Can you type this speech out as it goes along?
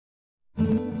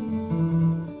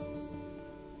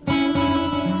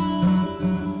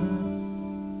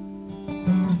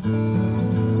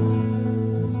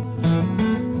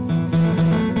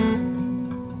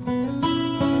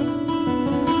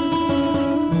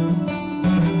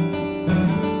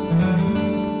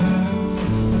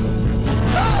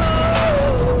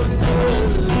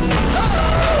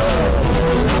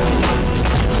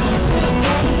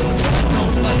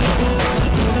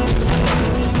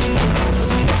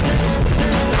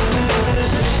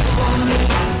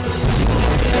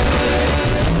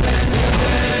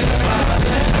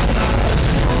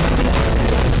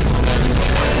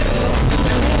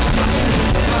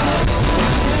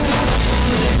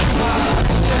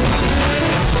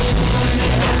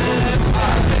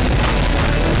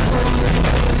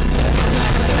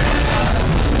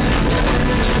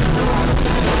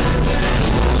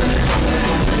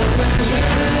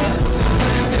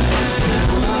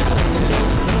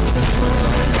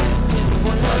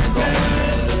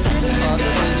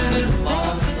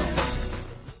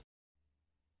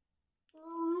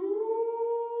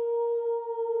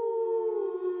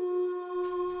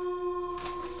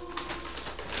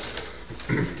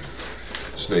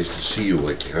It's nice to see you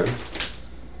again.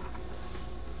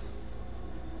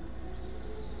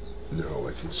 Now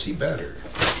I can see better.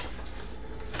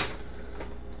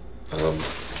 I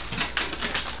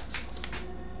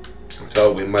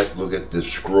thought we might look at this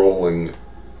scrolling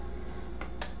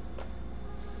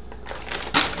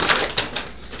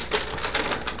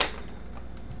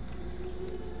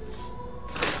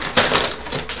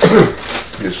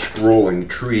this scrolling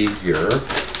tree here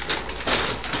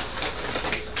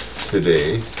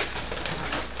today.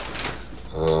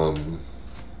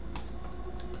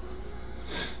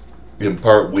 In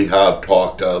part, we have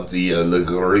talked of the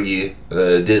Legris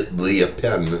de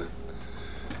Lepine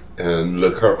and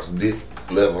Le Coeur de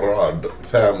Levrade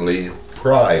family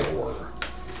prior.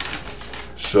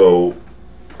 So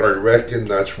I reckon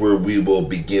that's where we will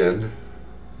begin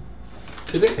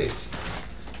today.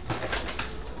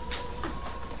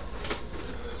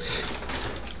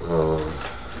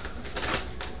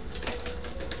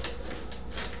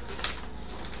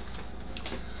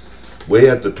 Way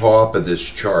at the top of this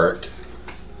chart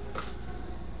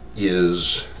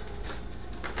is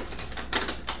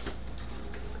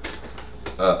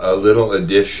a little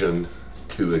addition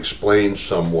to explain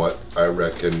somewhat, I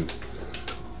reckon,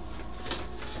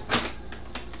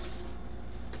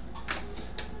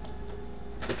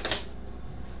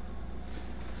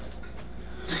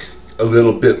 a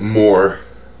little bit more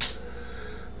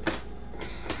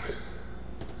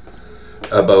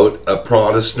about a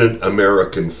Protestant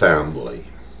American family.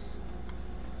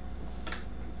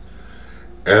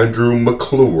 Andrew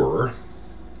McClure,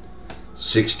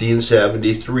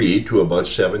 1673 to about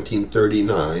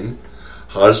 1739,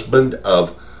 husband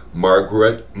of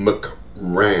Margaret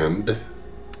McRand,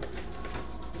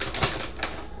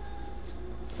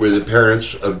 were the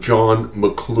parents of John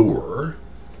McClure,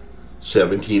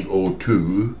 1702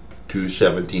 to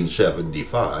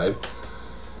 1775,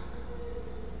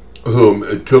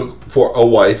 whom took for a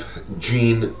wife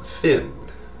Jean Finn.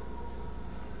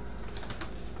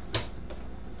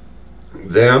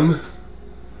 Them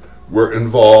were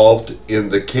involved in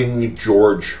the King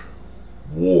George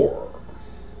War.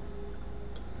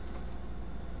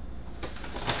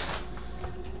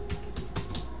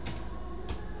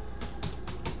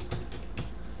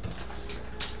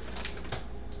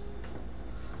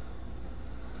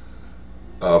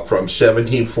 From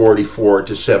 1744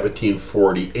 to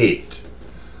 1748,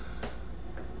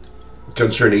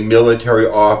 concerning military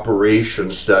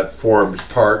operations that formed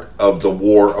part of the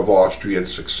War of Austrian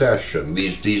Succession.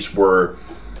 These were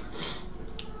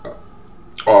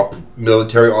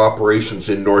military operations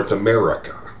in North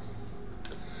America.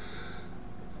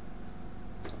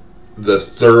 The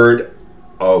third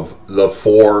of the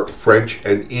four French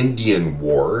and Indian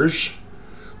Wars,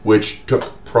 which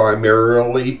took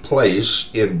primarily place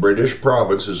in British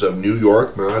provinces of New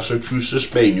York, Massachusetts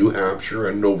Bay, New Hampshire,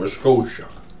 and Nova Scotia.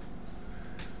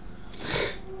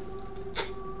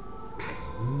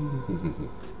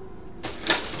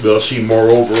 We'll see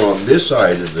moreover on this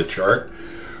side of the chart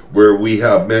where we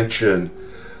have mention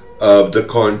of the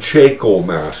Concheco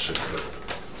massacre.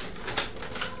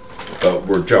 But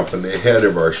we're jumping ahead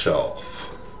of ourselves.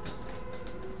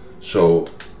 So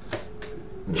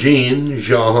Jean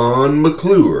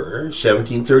McClure,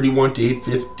 1731 to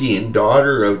 815,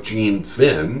 daughter of Jean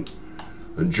Finn,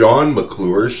 and John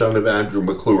McClure, son of Andrew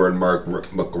McClure and Mark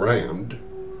McRand.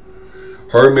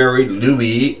 Her married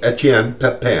Louis Etienne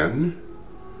Pepin,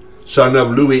 son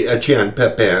of Louis Etienne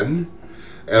Pepin,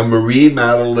 and Marie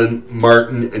Madeleine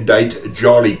Martin d'Ait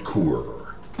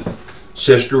Jolicoeur,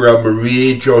 sister of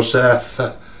Marie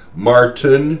Josephte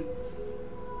Martin,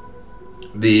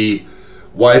 the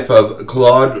wife of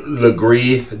Claude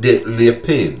Legris de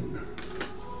Lepine.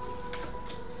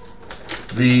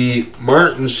 The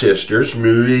Martin sisters,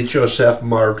 Marie Josephte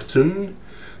Martin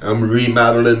and Marie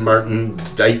Madeleine Martin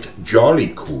d'Ait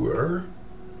Jolicoeur,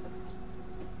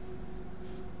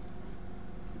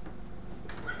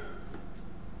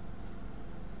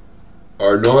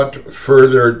 are not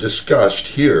further discussed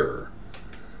here,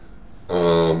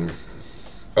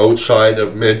 outside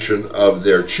of mention of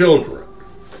their children.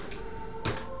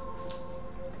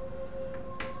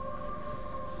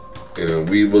 And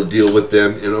we will deal with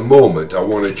them in a moment. I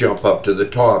want to jump up to the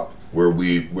top where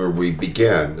we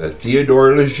began.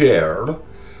 Theodore Leger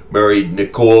married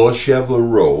Nicole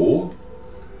Chevreau.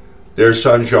 Their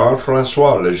son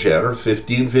Jean-Francois Leger,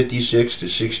 1556 to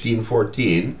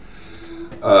 1614,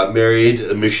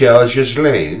 married Michelle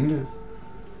Gislaine,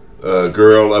 a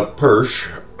girl of Perche,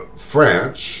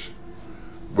 France,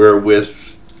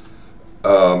 wherewith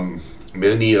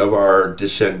many of our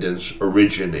descendants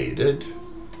originated.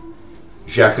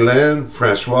 Jacqueline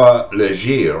Francois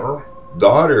Leger,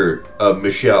 daughter of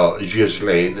Michel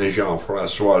Ghislain and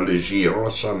Jean-François Legire,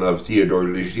 son of Theodore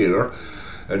Legire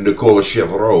and Nicole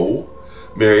Chevreau,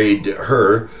 married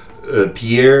her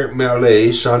Pierre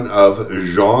Mallet, son of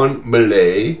Jean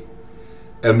Mallet,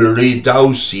 and Marie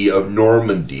Daucy of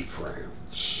Normandy,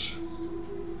 France.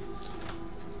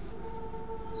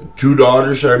 2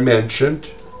 daughters are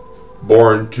mentioned,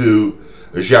 born to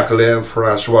Jacqueline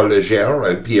François Legere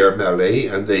and Pierre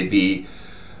Mallet, and they be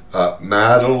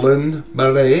Madeleine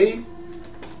Mallet,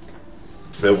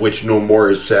 of which no more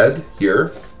is said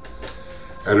here,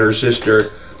 and her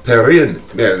sister Perrine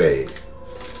Mallet,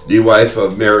 the wife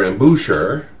of Marion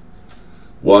Boucher,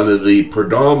 one of the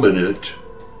predominant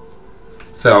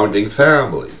founding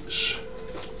families.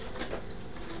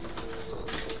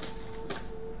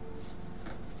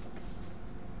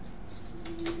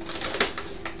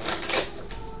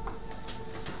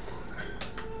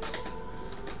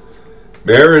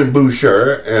 Marion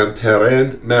Boucher and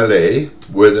Perrine Mallet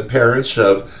were the parents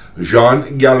of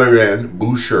Jean Gallerin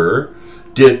Boucher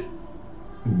de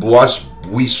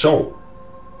Bois-Buisson,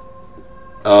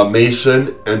 a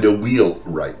mason and a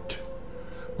wheelwright.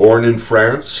 Born in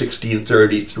France,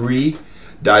 1633,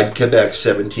 died Quebec,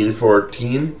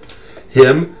 1714.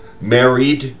 Him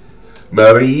married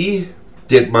Marie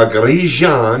de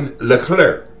Marie-Jeanne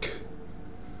Leclerc,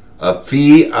 a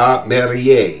fille à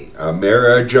marier, a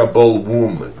marriageable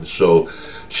woman. So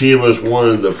she was one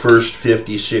of the first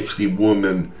 50-60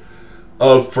 women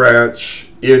of France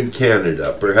in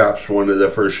Canada, perhaps one of the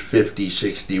first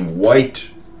 50-60 white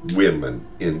women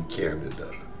in Canada.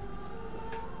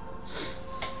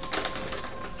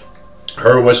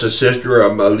 Her was a sister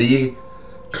of Marie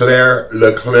Claire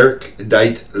Leclerc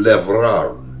d'Ait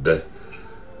Levrard,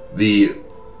 the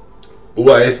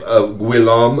wife of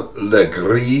Guillaume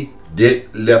Legris de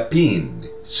Lepine,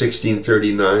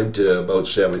 1639 to about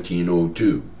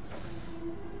 1702.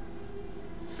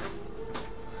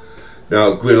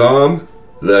 Now, Guillaume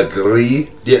Legris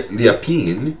de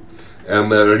Lepine and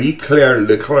Marie Claire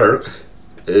Leclerc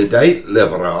d'Ait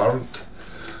Levrard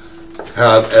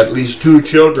have at least 2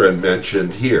 children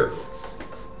mentioned here.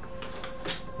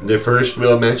 The first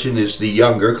we'll mention is the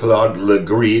younger Claude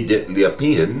Legris de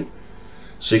Lepine,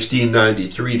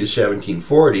 1693 to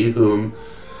 1740, whom,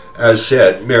 as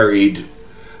said, married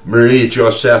Marie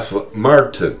Josephte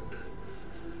Martin,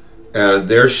 and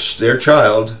their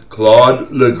child, Claude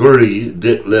Legris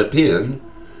de Lepine,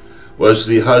 was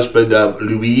the husband of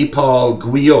Louis-Paul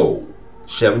Guillot,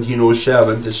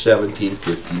 1707 to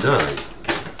 1759.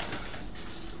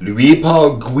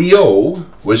 Louis-Paul Guillot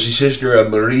was the sister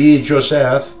of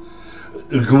Marie-Joseph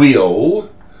Guillot,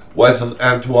 wife of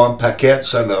Antoine Paquette,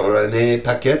 son of René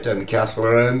Paquette and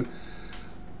Catherine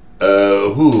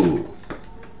Malhou,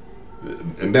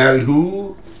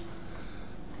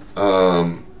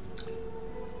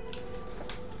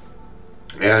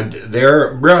 and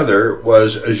their brother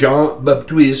was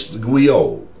Jean-Baptiste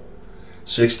Guillot,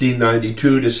 1692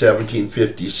 to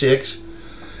 1756,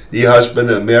 the husband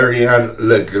of Marianne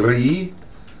Legris,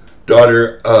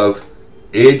 daughter of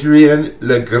Adrien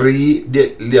Legris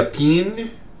de Lepine,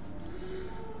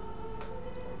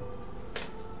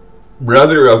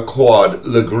 brother of Claude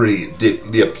Legris de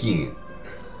Lepine.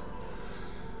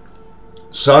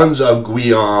 Sons of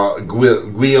Guillaume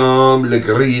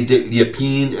Legris de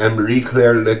Lepine and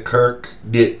Marie-Claire Leclerc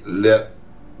de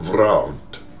Levrard.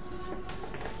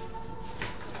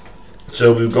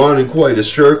 So we've gone in quite a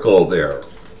circle there.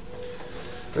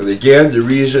 And again, the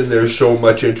reason there's so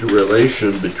much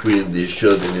interrelation between these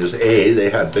children is A, they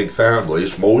had big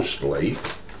families, mostly,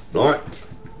 not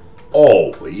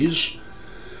always,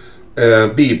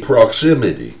 and B,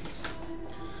 proximity.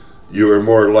 You are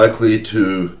more likely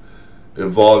to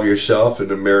involve yourself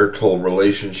in a marital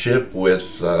relationship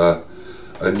with a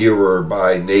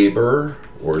nearby neighbor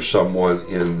or someone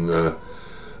in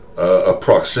a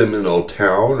proximal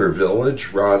town or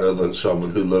village rather than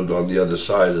someone who lived on the other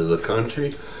side of the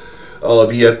country.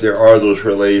 Albeit there are those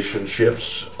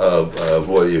relationships of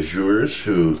voyageurs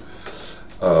who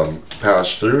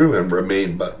pass through and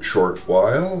remain but a short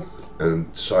while and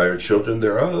sire children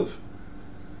thereof.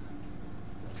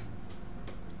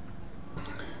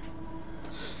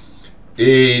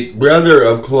 A brother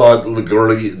of Claude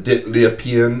Legris de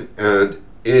Lepine and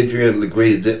Adrien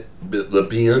Legris de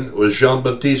Lepine was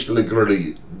Jean-Baptiste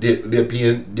Legris de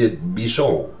Lepine de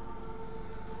Bisson.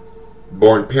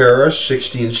 Born Paris,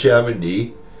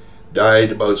 1670,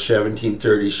 died about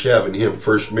 1737. Him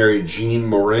first married Jean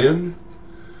Morin,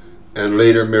 and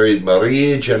later married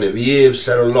Marie Geneviève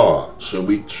Charlot. So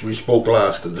we spoke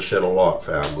last of the Charlot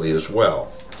family as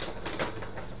well.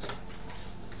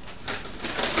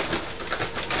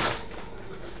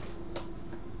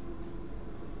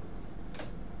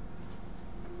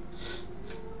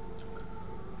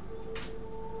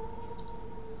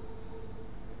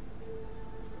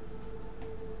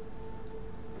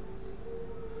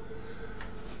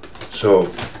 So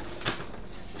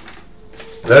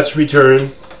let's return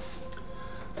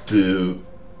to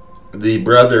the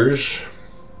brothers,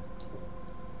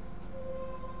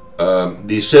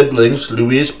 the siblings,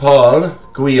 Louis Paul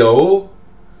Guillot,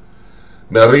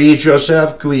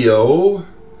 Marie-Josephte Guillot,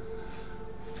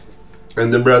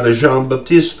 and the brother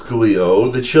Jean-Baptiste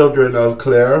Guillot, the children of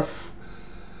Claire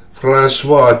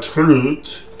Francois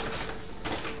Trut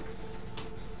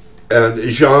and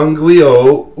Jean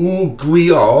Guillot ou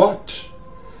Guiolot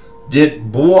dit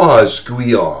Bois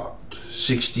Guillot,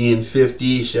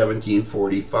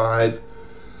 1650-1745,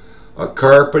 a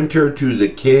carpenter to the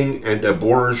king and a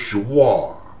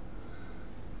bourgeois,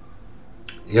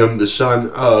 him the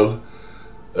son of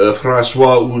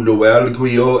François ou Noël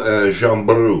Guillot and Jean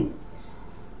Brou,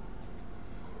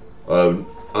 of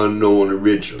unknown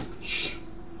origins.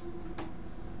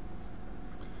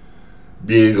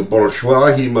 Being a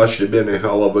bourgeois, he must have been a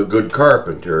hell of a good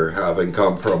carpenter, having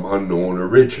come from unknown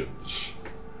origins.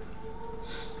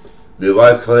 The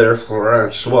wife Claire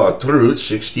Francois Trut,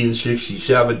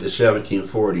 1667 to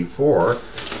 1744,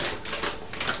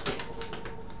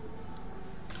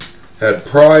 had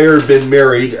prior been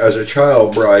married as a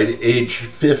child bride, age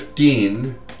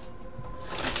 15,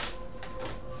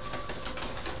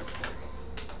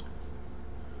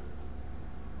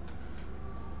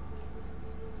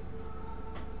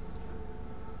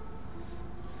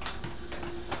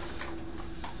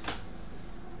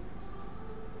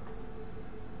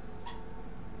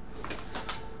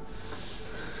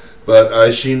 but I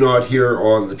see not here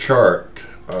on the chart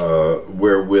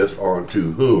wherewith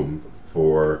unto whom,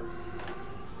 for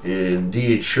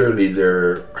indeed surely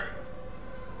there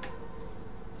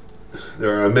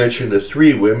are a mention of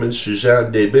 3 women,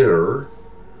 Suzanne Debure,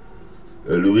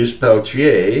 Louise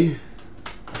Peltier,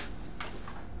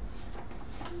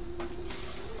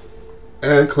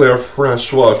 and Claire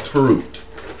Francois Trut,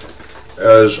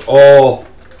 as all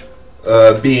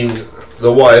being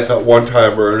the wife at one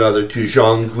time or another to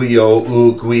Jean Guillot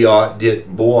ou Guillot dit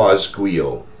Bois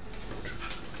Guillot.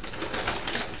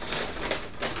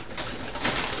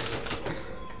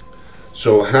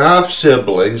 So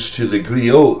half-siblings to the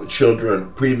Guillot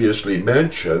children previously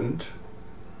mentioned,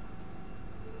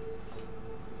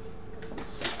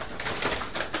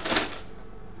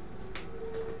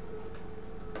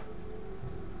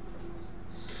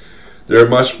 there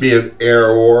must be an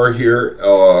error here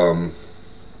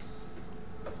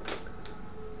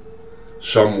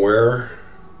somewhere.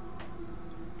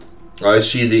 I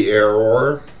see the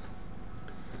error.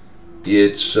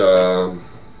 It's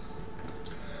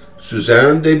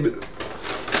Suzanne Debure.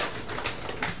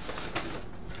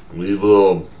 We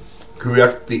will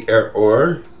correct the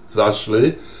error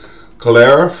thusly.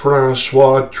 Claire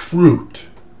Francois Trut,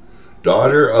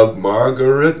 daughter of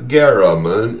Margaret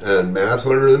Garraman and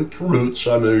Mathelin Trut,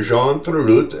 son of Jean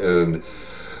Trut and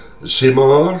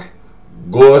Simon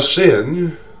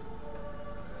Gossin,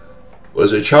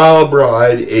 was a child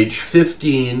bride, age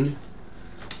 15,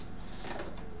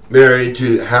 married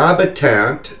to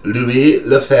Habitant Louis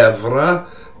Lefebvre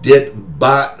dit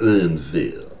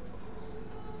Batanville.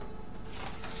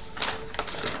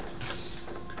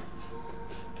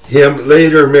 Him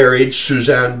later married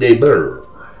Suzanne Debure,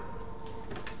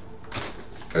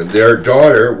 and their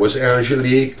daughter was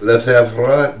Angelique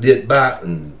Lefebvre dit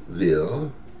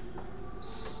Batanville,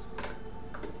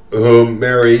 whom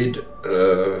married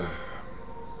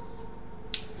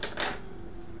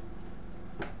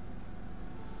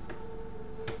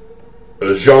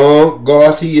Jean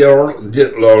Gauthier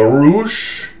dit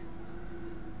Larouche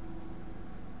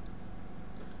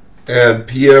and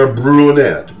Pierre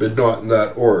Brunet, but not in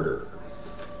that order.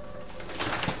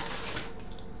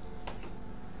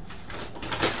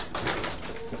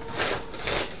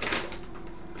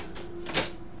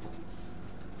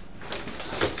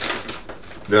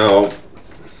 Now,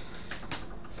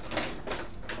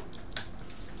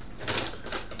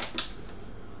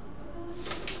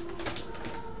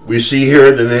 we see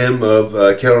here the name of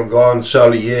Carangon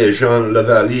Salier Jean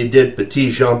Lavallée dit Petit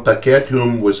Jean Paquet,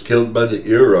 whom was killed by the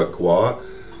Iroquois,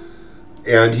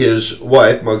 and his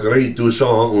wife Marguerite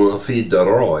Toussaint, une fille de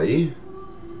Roy.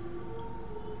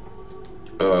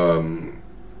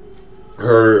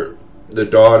 The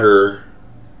daughter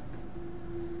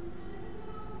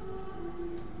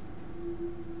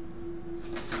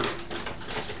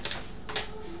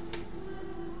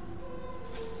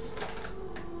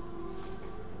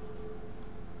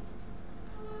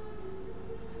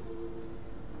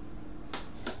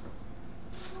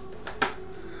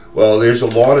well, there's a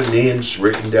lot of names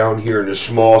written down here in a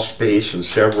small space and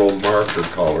several marker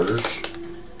colors.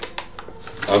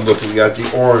 I'm looking at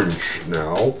the orange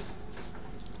now.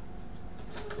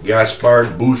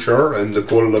 Gaspard Boucher and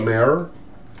Nicole Lemaire,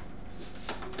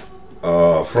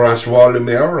 François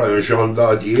Lemaire and Jean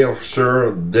Dadier,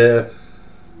 Sir de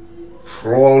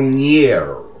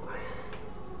Florinière.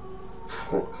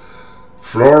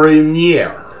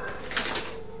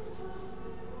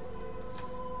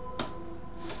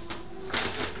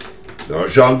 Now,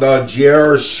 Jean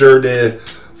Dadier, Sir de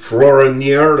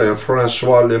Florinière and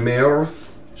François Lemaire,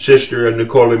 sister of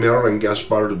Nicole Lemaire and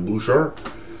Gaspard Boucher,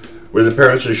 were the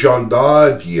parents of Jean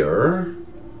Dadier,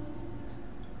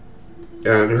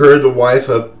 and her the wife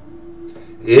of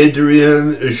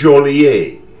Adrien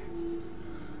Joliet,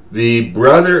 the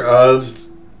brother of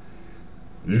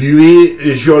Louis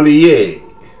Joliet,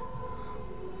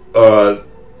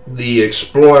 the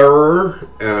explorer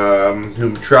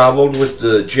whom traveled with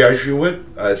the Jesuit.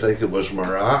 I think it was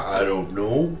Marat, I don't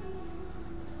know.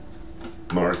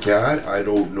 Marquette, I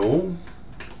don't know.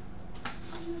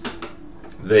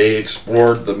 They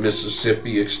explored the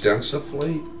Mississippi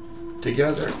extensively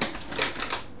together.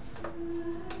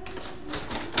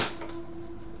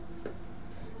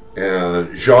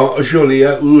 And Jean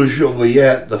Joliet, ou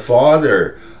Joliet, the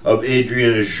father of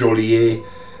Adrien Joliet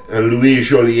and Louis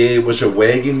Joliet, was a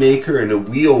wagon maker and a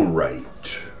wheelwright.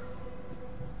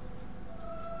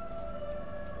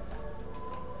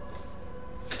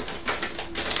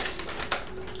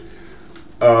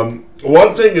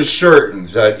 One thing is certain,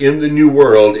 that in the New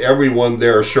World, everyone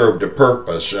there served a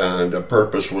purpose, and a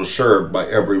purpose was served by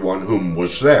everyone whom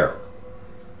was there.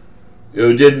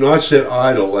 You did not sit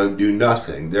idle and do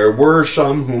nothing. There were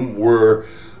some whom were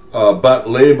but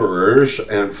laborers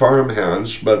and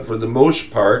farmhands, but for the most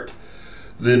part,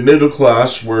 the middle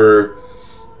class were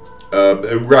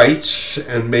wrights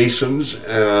and masons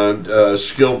and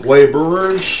skilled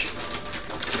laborers.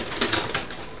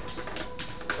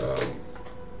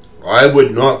 I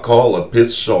would not call a pit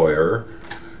sawyer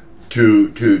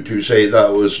to say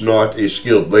that was not a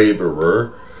skilled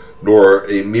laborer, nor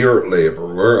a mere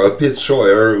laborer. A pit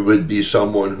sawyer would be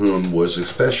someone whom was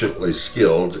especially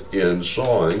skilled in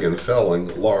sawing and felling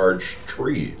large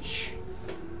trees.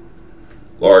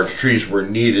 Large trees were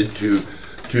needed to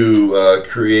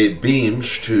create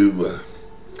beams, to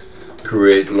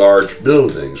create large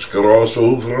buildings. Gros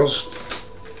oeuvres.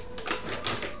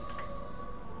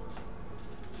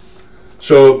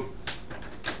 So,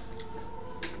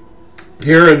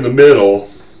 here in the middle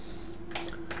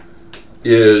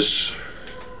is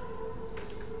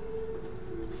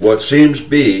what seems to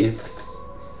be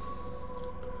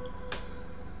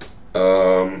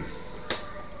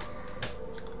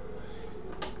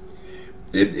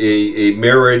a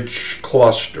marriage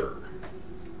cluster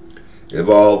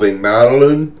involving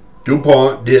Madeleine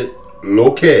Dupont de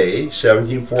Loquet,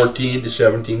 1714 to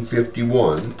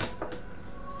 1751,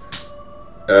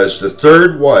 as the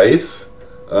third wife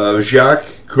of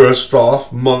Jacques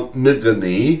Christophe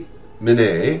Minet.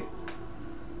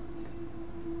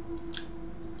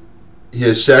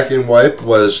 His second wife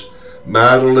was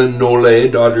Madeleine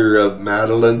Nolin, daughter of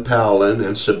Madeleine Palin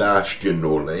and Sebastian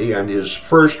Nolin, and his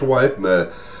first wife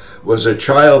was a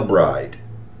child bride.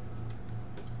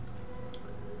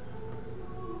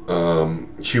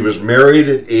 She was married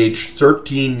at age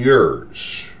 13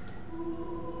 years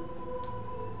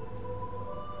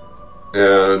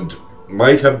and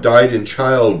might have died in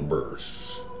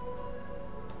childbirth.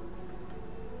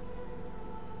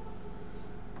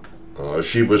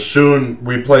 She was soon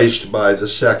replaced by the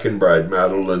second bride,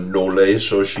 Madeleine Nolin,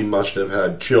 so she must have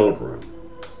had children.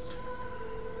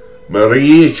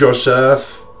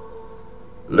 Marie-Josephte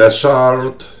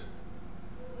Lessard,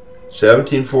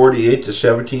 1748 to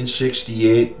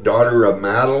 1768, daughter of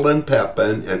Madeleine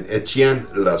Pepin and Etienne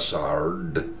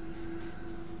Lessard,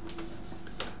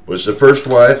 was the first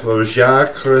wife of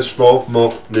Jacques-Christophe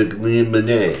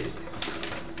Montmagny-Minet,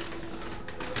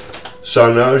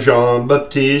 son of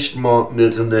Jean-Baptiste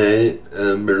Montmagny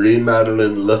and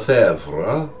Marie-Madeleine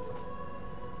Lefebvre.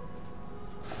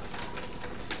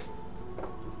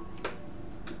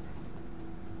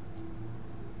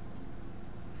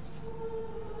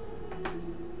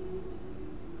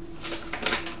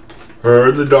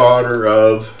 Her the daughter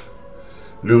of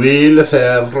Louis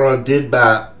Lefebvre de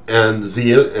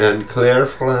Batanville and Claire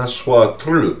François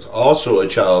Trut, also a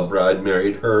child bride,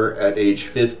 married her at age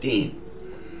 15.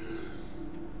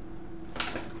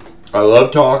 I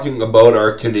love talking about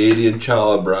our Canadian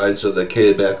child brides of the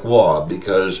Quebecois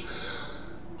because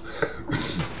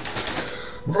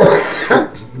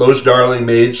those darling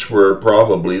maids were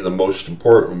probably the most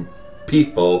important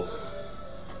people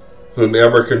whom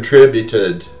ever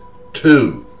contributed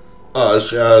to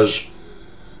us as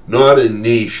not a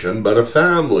nation but a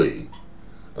family.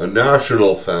 a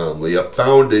national family, a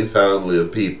founding family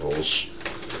of peoples.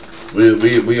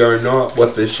 We are not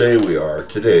what they say we are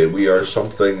today. We are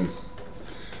something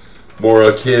more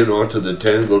akin onto the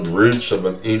tangled roots of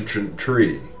an ancient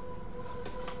tree,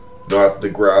 not the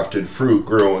grafted fruit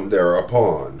grown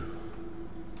thereupon.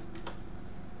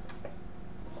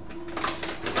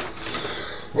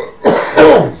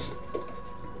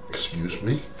 Excuse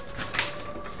me.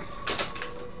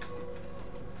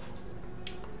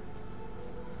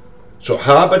 So,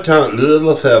 Habitant Louis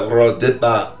Lefebvre de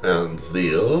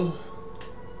Batanville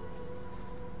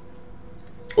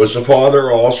was the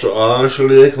father also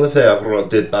Angelique Lefebvre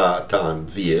de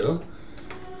Batanville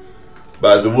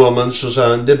by the woman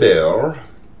Suzanne Debure,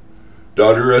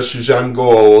 daughter of Suzanne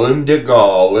de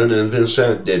Gaulle and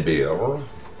Vincent Debure.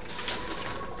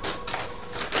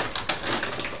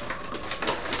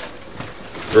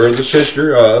 Her the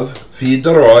sister of Fille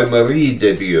de Roy Marie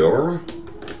Debure,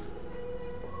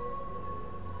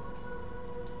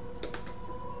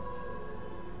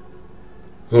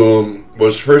 whom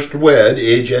was first wed,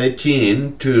 age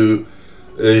 18, to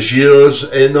Gilles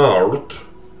Enart,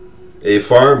 a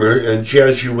farmer and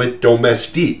Jesuit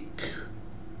domestique.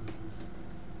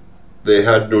 They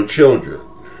had no children.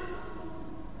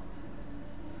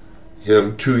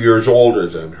 Him 2 years older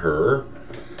than her.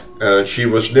 And she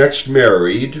was next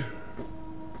married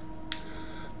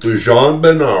to Jean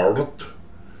Bernard,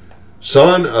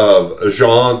 son of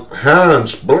Jean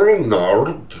Hans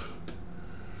Bernard,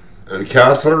 and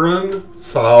Catherine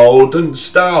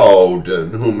Stauden,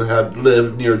 whom had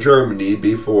lived near Germany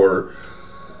before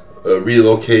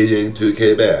relocating to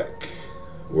Quebec,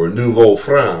 or Nouvelle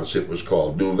France it was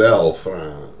called, Nouvelle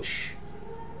France.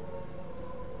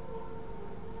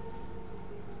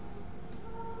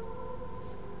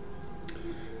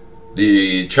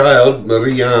 The child,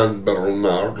 Marie-Anne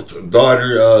Bernard,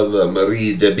 daughter of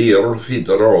Marie Debure, fille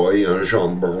de Roy, and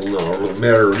Jean Bernard,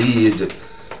 married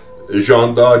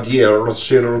Jean Daudier,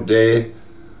 Sire de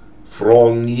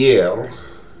Fronière,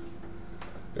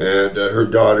 and her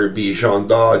daughter be Jean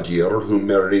Daudier, who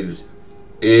married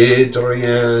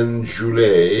Adrien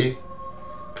Joliet,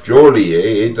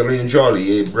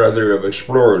 brother of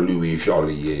explorer Louis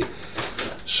Joliet.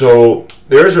 So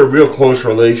there's a real close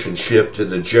relationship to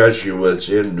the Jesuits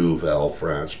in Nouvelle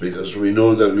France, because we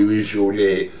know that Louis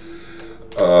Joliet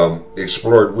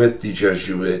explored with the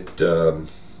Jesuit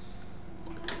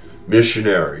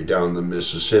missionary down the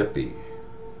Mississippi.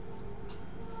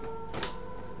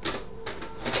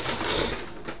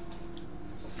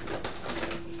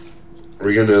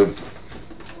 We're going to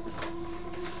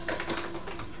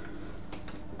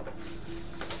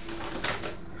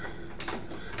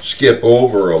skip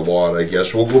over a lot, I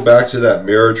guess. We'll go back to that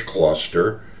marriage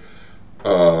cluster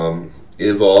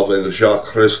involving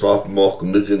Jacques-Christophe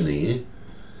Montmagny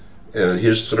and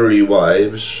his 3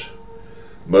 wives,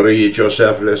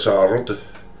 Marie-Josephte Lessard,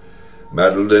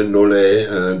 Madeleine Nolin,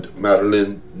 and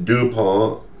Madeleine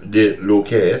Dupont de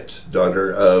Louquet,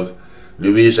 daughter of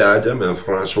Louise Adam and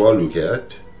Francois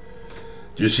Louquet.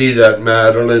 You see that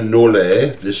Madeleine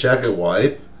Nolin, the second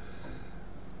wife,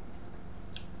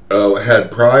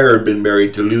 had prior been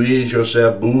married to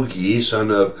Louis-Joseph Bougy, son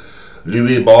of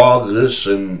Louis Borges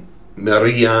and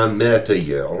Marie-Anne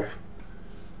Métayer.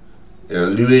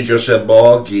 And Louis-Joseph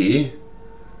Bougy,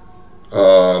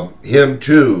 him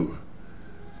too,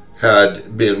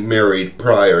 had been married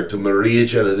prior to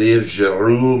Marie-Geneviève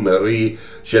Giroux,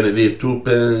 Marie-Geneviève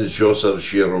Toupin, Joseph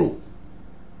Giroux.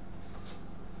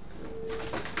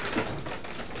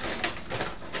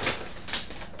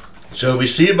 So we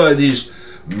see by these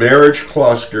marriage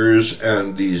clusters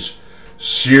and these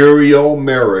serial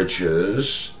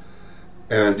marriages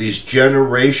and these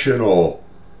generational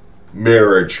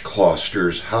marriage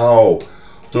clusters how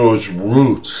those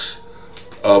roots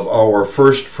of our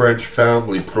first French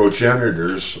family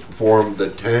progenitors form the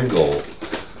tangle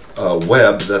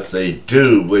web that they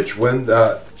do, which when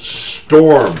that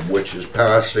storm which is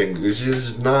passing, this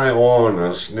is nigh on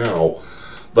us now,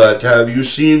 but have you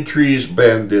seen trees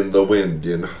bend in the wind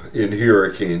in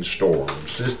hurricane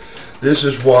storms? This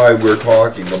is why we're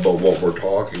talking about what we're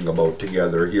talking about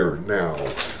together here now.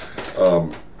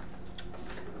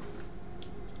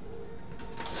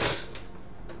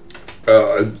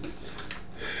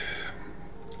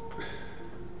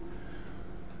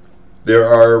 There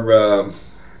are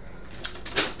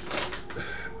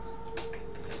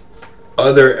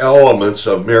other elements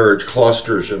of marriage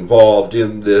clusters involved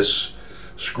in this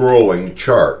scrolling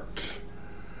chart,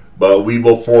 but we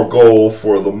will forego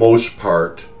for the most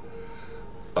part.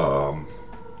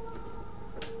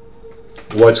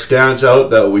 What stands out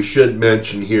that we should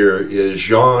mention here is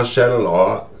Jean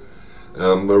Soldat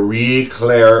and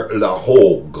Marie-Claire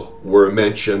Lahogue were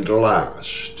mentioned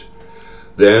last.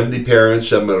 Then the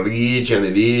parents of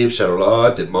Marie-Geneviève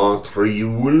Charlotte de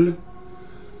Montreuil,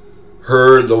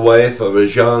 her the wife of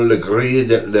Jean Legris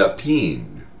de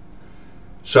Lepine,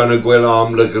 son of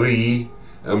Guillaume Legris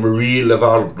and Marie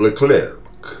Leclerc,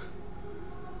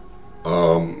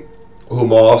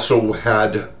 whom also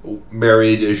had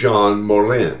married Jean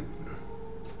Nolin.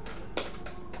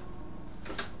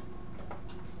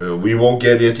 We won't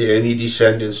get into any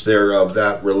descendants there of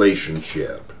that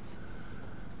relationship.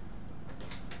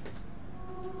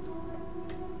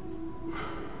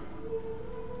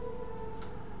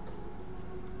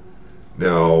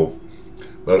 Now,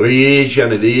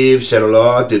 Marie-Geneviève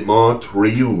Charlotte de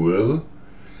Montreuil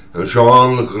and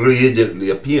Jean Legris de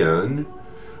Lepine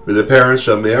were the parents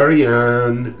of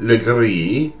Marianne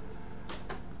Legris,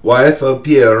 wife of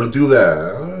Pierre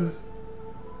Duval.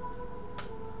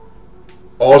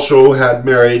 Also had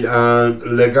married Anne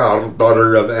Legarde,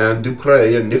 daughter of Anne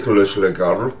Dupré and Nicolas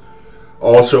Legarde.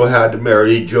 Also had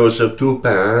married Joseph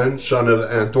Toupin, son of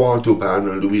Antoine Toupin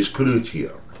and Louise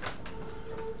Cloutier.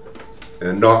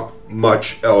 And not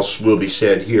much else will be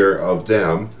said here of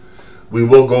them. We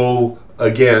will go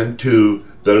again to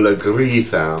the Legris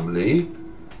family.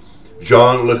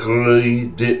 Jean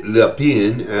Legris de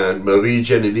Lepine and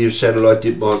Marie-Geneviève Charlotte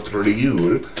de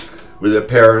Montreuil were the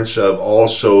parents of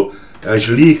also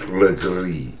Angélique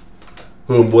Legris,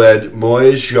 whom wed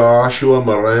Moise Joshua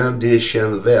Morin de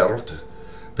Chenvert,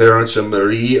 parents of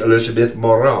Marie Elizabeth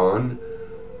Morin,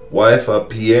 wife of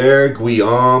Pierre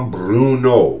Guillaume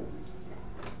Bruneau.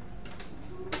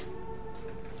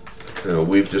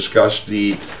 We've discussed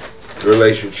the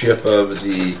relationship of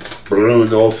the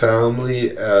Bruneau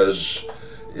family as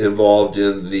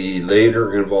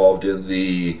later involved in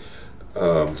the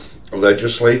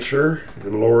legislature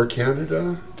in Lower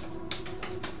Canada.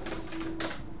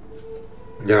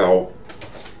 Now,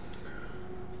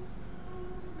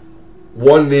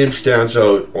 one name stands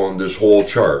out on this whole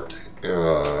chart.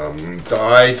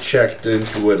 I checked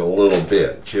into it a little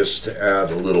bit just to add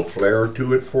a little flair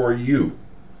to it for you.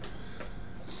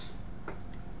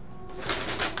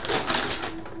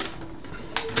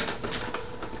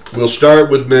 We'll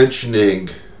start with mentioning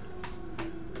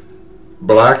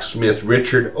blacksmith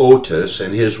Richard Otis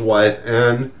and his wife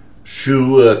Anne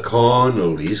Shua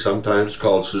Connolly, sometimes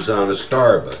called Susanna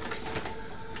Starbuck,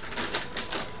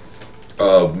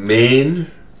 of Maine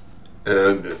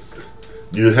and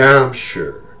New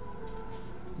Hampshire.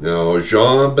 Now,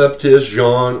 Jean-Baptiste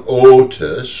Jean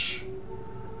Otis,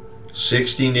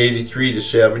 1683 to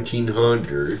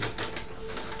 1700,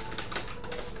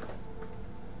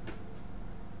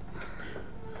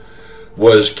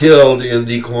 was killed in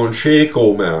the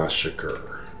Concheco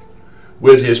massacre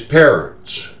with his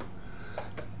parents.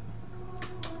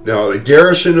 Now, the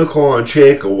garrison of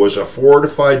Concheco was a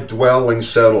fortified dwelling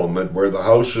settlement where the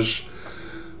houses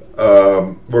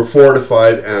were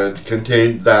fortified and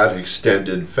contained that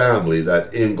extended family,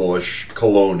 that English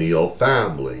colonial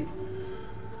family.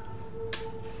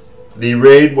 The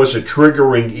raid was a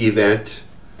triggering event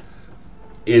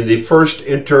in the First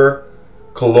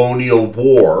Intercolonial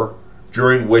War,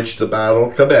 during which the Battle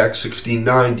of Quebec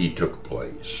 1690 took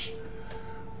place.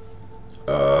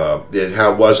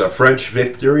 It was a French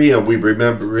victory, and we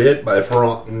remember it by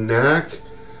Frontenac.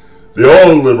 The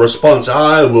only response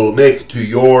I will make to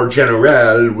your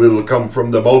general will come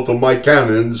from the mouth of my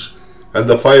cannons and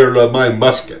the fire of my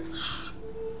muskets.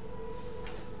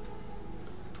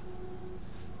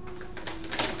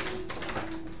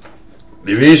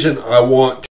 The reason I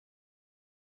want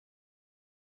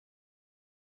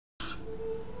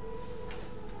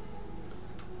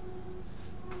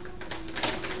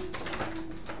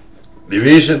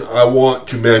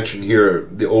to mention here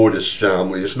the Otis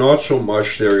family is not so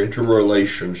much their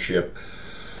interrelationship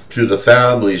to the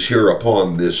families here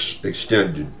upon this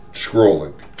extended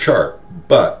scrolling chart,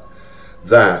 but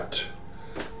that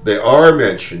they are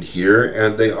mentioned here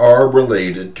and they are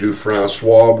related to Francoise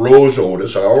Rose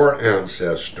Otis, our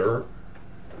ancestor,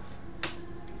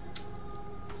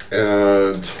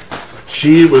 and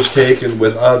she was taken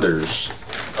with others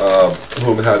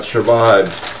whom had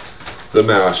survived the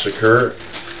massacre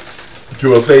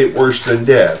to a fate worse than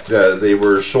death. They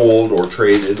were sold or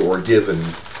traded or given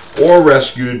or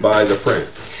rescued by the French.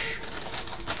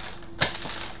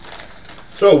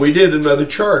 So we did another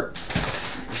chart.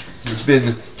 It's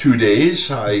been 2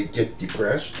 days. I get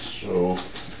depressed, so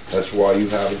that's why you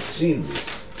haven't seen me.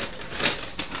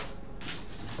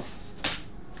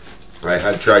 I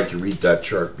had tried to read that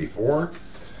chart before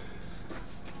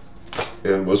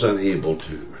and was unable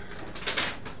to.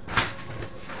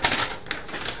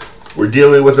 We're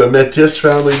dealing with a Métis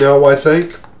family now, I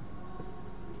think.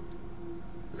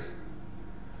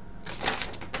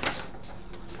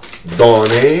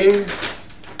 Daunais.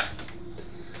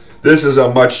 This is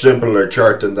a much simpler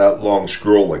chart than that long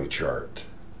scrolling chart.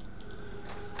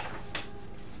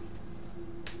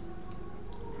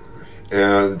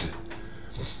 And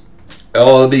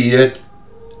albeit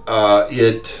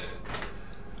it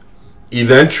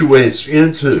eventuates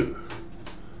into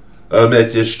a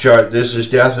Métis chart, this is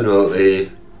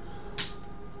definitely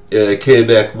a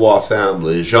Quebecois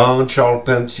family. Jean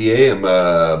Charpentier and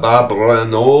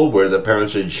Breland were the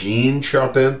parents of Jean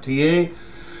Charpentier,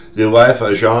 the wife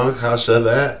of Jean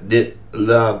Cassavet de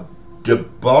la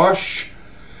DuBoishue,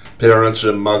 parents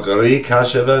of Marguerite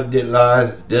Cassavet de la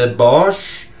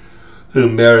DuBoishue, who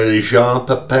married Jean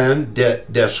Pepin de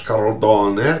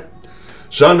Descardonnet,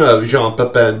 son of Jean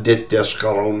Pepin de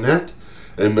Descardonnet,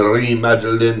 and Marie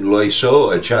Madeleine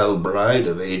Loiseau, a child bride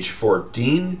of age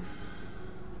 14.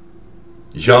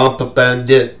 Jean Pepin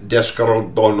de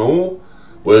Descardonnet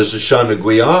was the son of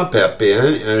Guillaume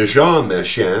Pepin and Jean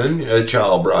Méchain, a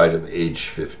child bride of age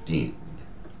 15.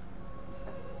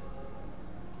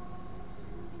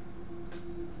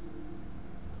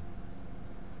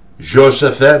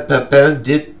 Josephte Pepin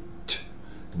de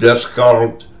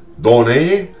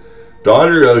Descardonnet,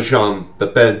 daughter of Jean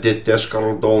Pepin de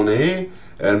Descardonnet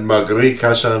and Marguerite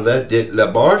Cassavet de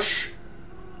la Boche,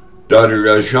 daughter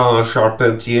of Jean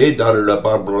Charpentier, daughter of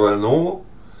Breland,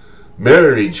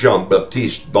 married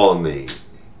Jean-Baptiste Daunais,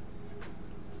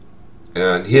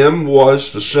 and him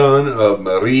was the son of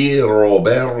Marie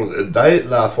Robert de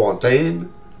la Fontaine,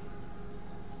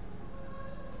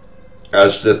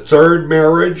 as the third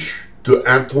marriage to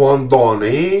Antoine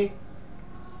Daunais,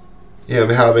 him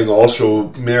having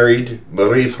also married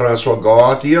Marie-Françoise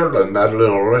Gauthier and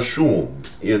Madeleine Rachum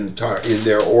in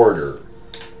their order.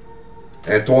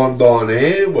 Antoine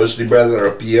Daunais was the brother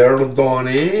of Pierre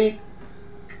Daunais,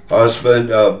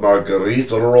 husband of Marguerite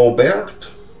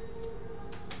Robert.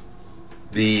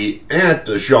 The aunt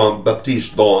of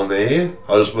Jean-Baptiste Daunais,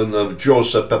 husband of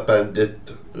Joseph Pepin de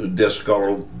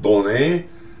Descardonnet,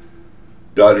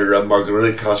 daughter of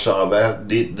Marguerite Cassavet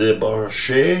de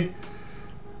DuBoishue,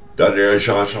 daughter of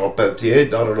Jean Charpentier,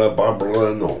 daughter of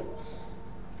Breland.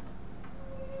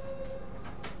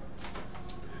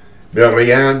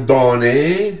 Marianne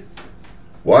Daunais,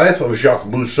 wife of Jacques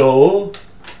Mousseau,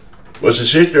 was the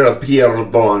sister of Pierre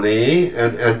Daunais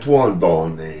and Antoine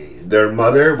Daunais. Their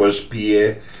mother was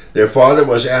Pierre. Their father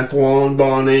was Antoine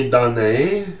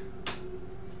Daunais,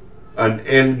 an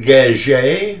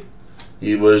engagé.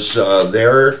 He was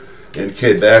there in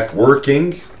Quebec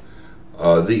working.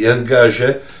 The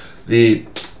engagé,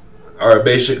 are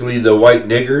basically the white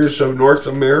niggers of North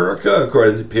America,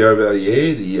 according to Pierre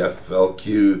Vallier, the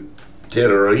FLQ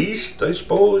terrorist, I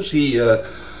suppose. He,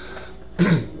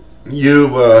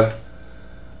 you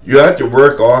had to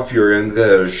work off your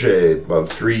engagé about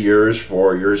 3 years,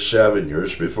 4 years, 7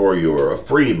 years before you were a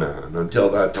free man. Until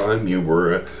that time, you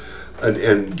were an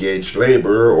engaged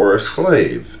laborer or a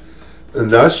slave.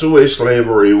 And that's the way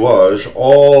slavery was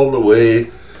all the way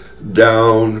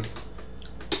down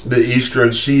the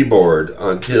eastern seaboard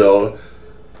until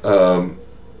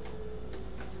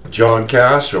John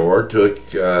Cassor took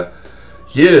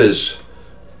his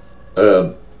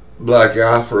black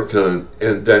African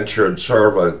indentured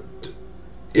servant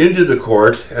into the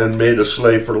court and made a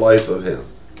slave for life of him,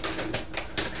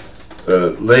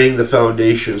 laying the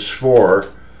foundations for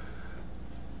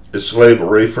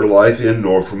slavery for life in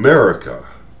North America.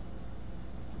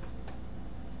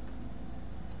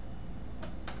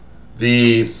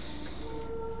 The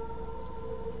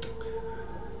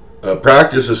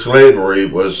practice of slavery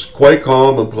was quite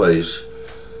commonplace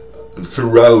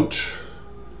throughout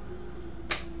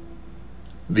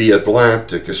the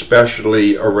Atlantic,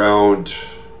 especially around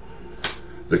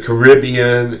the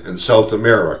Caribbean and South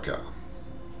America.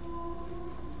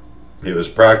 It was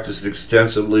practiced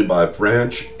extensively by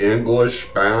French, English,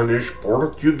 Spanish,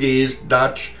 Portuguese,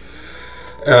 Dutch,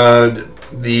 and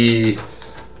the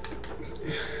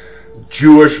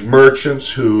Jewish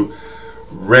merchants who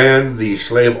ran the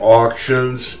slave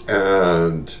auctions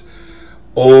and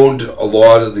owned a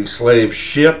lot of the slave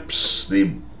ships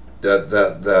that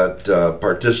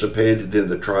participated in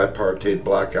the tripartite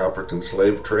black African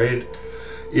slave trade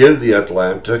in the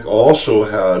Atlantic also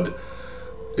had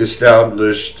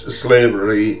established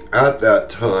slavery at that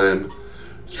time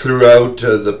throughout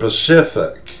the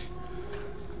Pacific.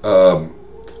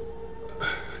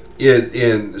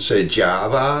 In say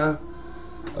Java,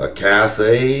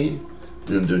 Cathay,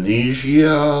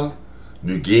 Indonesia,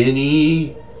 New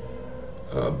Guinea,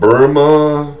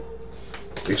 Burma,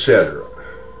 etc.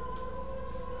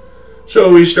 So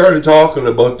we started talking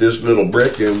about this little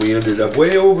brick, and we ended up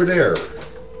way over there.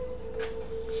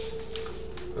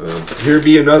 Here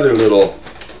be another little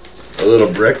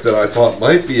brick that I thought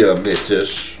might be a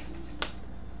métis.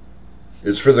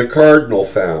 It's for the Cardinal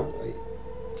family.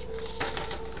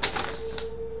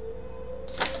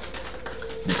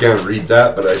 You can't read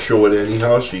that, but I show it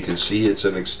anyhow, so you can see it's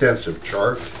an extensive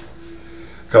chart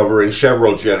covering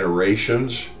several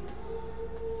generations.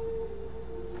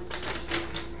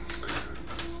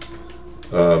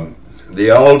 The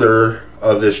elder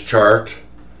of this chart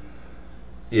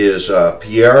is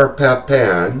Pierre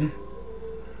Papin,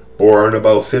 born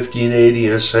about 1580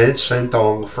 in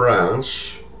Saint-Sainton,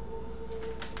 France,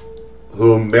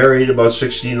 who married about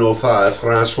 1605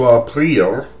 François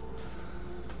Prieur,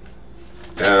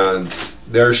 and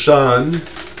their son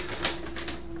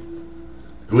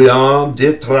Guillaume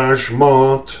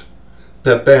Legris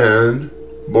Papin,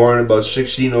 born about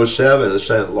 1607 in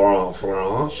Saint-Laurent,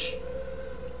 France,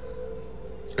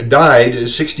 died in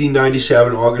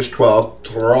 1697, August 12th,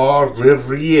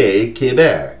 Trois-Rivières,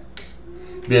 Quebec,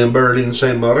 being buried in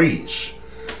Saint Maurice,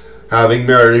 having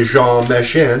married Jean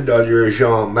Mackenzie, daughter of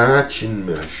Jean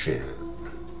Mackenzie,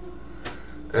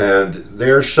 and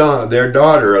their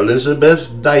daughter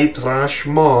Elizabeth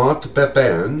Daitrachemont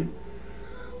Papin,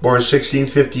 born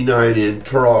 1659 in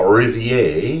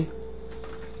Trois-Rivières,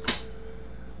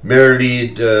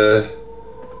 married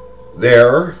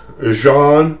there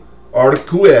Jean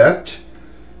Arcuet,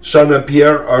 son of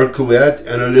Pierre Arcuet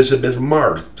and Elizabeth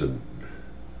Martin.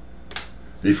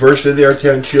 The first of their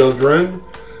 10 children,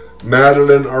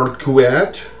 Madeleine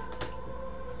Arcuet,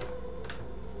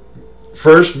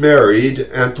 first married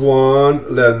Antoine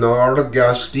Léonard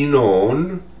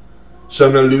Gastinon,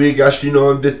 son of Louis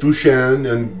Gastinon de Touchain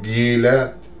and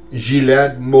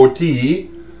Gillette Moty,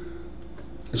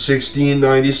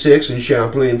 1696 in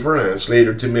Champlain, France,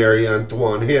 later to marry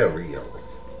Antoine Herriot.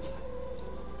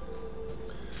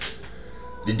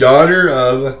 The daughter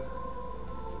of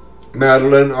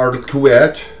Madeleine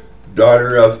Arcuet,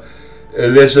 daughter of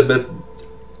Elizabeth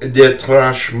de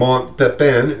Trachemont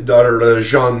Papin, daughter of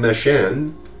Jean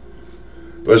Mackenzie,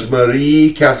 was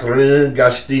Marie Catherine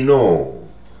Gastinon,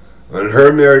 and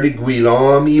her married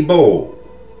Guillaume Legris,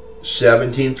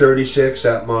 1736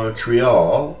 at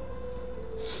Montreal.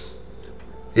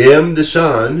 Him, the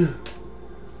son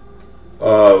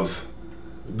of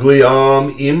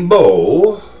Guillaume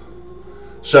Legris,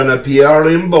 son of Pierre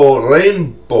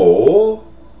Raimbeau,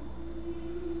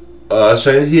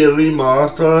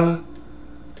 Saint-Hilary-Martre,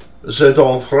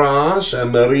 Saint-On-France,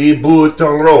 and Marie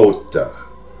Bouterotte,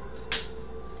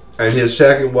 and his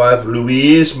second wife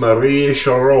Louise Marie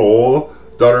Charot,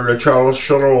 daughter of Charles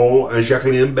Charot and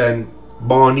Jacqueline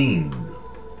Bonin.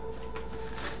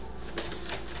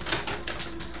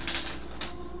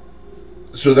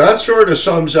 So that sort of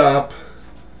sums up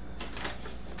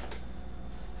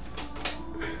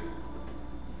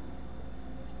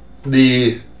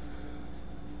the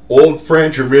old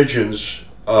French origins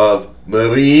of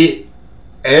Marie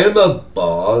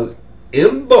Aimable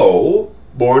Imbeau,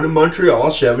 born in Montreal,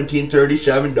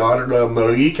 1737, daughter of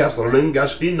Marie Catherine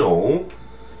Gastinon,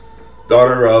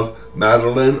 daughter of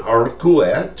Madeleine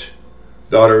Arcuet,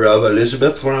 daughter of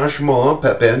Elizabeth Franchemont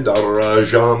Papin, daughter of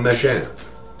Jean Mackenzie.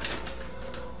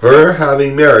 Her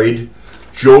having married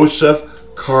Joseph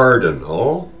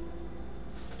Cardinal,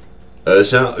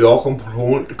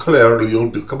 Saint-Joachim-Claire,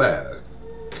 L'Île du Quebec,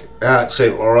 at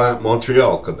St. Laurent,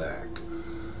 Montreal, Quebec.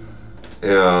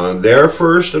 And their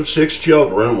first of 6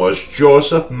 children was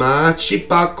Joseph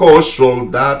Matchi-Pa-Kos,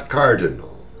 Soldat,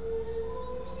 Cardinal.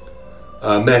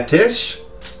 Métis,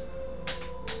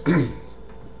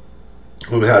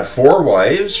 who had 4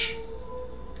 wives.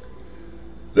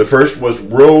 The first was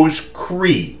Rose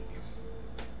Cree,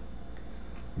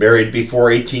 married before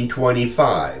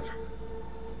 1825,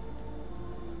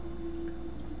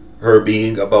 her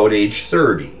being about age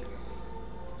 30.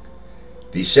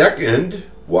 The second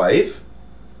wife,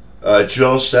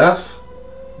 Josephte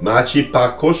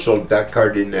Matchi-Pa-Kos, Soldat,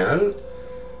 Cardinal,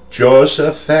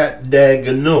 Josephte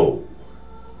Daunais,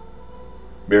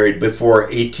 married before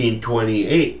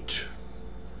 1828.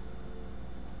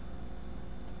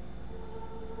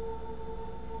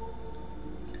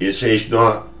 It says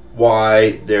not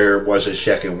why there was a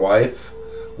second wife,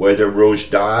 whether Rose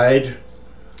died,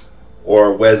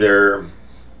 or whether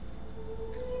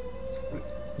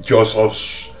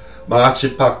Joseph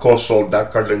Matchi-Pa-Kos,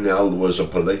 Soldat, Cardinal was a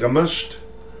polygamist,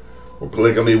 or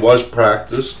polygamy was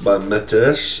practiced by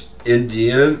Métis,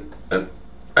 Indian, and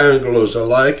Anglos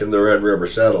alike in the Red River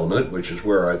settlement, which is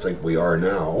where I think we are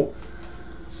now.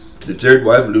 The third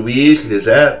wife, Louise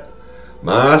Lisette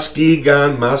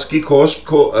Matchi-Pa-Kos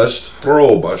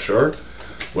Frobisher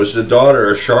was the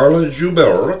daughter of Charlotte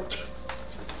Joubert,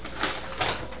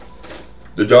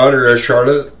 the daughter of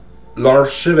Charlotte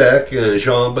l'Archevêque and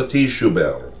Jean-Baptiste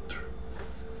Joubert.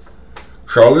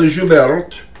 Charlotte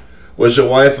Joubert was the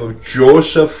wife of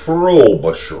Joseph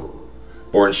Frobisher,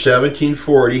 born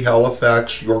 1740,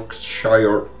 Halifax,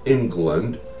 Yorkshire,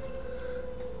 England.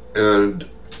 And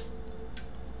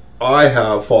I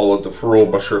have followed the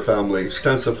Frobisher family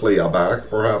extensively back.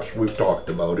 Perhaps we've talked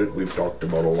about it. We've talked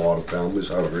about a lot of families.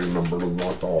 I don't remember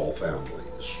not all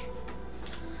families.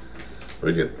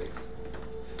 Forgive me.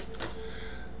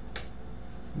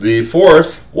 The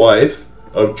fourth wife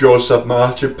of Joseph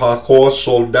Matchi-Pa-Kos,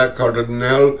 Soldat,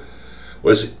 Cardinal,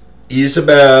 was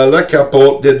Isabella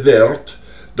Capote de Vert,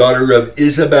 daughter of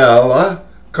Isabella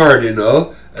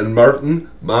Cardinal and Martin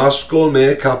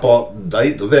Mascolme Capote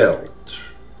de Vert,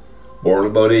 born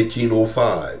about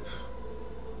 1805.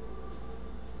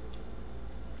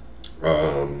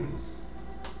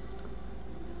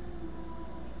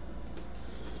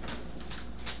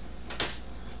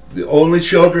 The only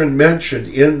children mentioned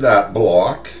in that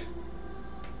block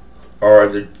are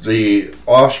the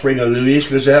offspring of Louis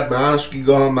Lisette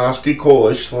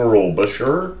Matchi-Pa-Kos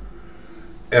Frobisher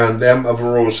and them of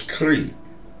Rose Cree.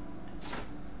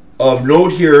 Of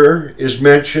note here is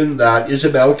mentioned that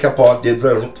Isabelle Capote de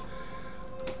Vert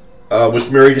was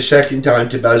married a second time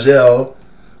to Basil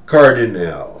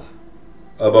Cardinal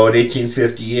about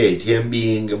 1858, him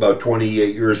being about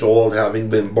 28 years old, having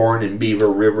been born in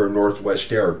Beaver River, Northwest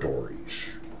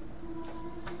Territories.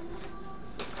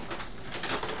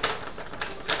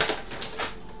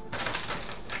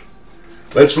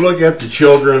 Let's look at the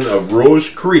children of Rose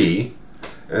Cree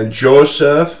and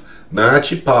Joseph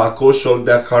Matchi-Pa-Kos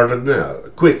Soldat Cardinal.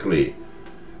 Quickly,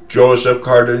 Joseph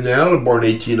Cardinal, born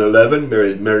 1811,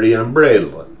 married Marianne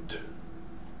Breland.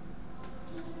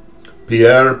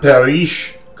 Pierre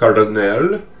Parish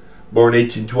Cardinal, born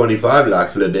 1825,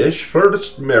 Lac Le Biche,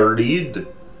 first married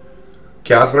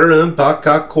Catherine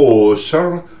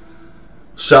Pacacosar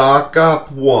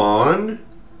Sakapuan,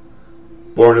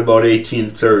 born about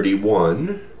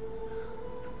 1831.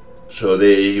 So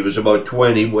he was about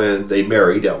 20 when they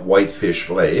married at Whitefish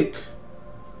Lake.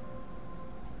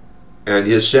 And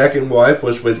his second wife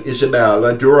was with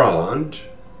Isabella Durand,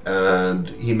 and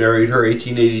he married her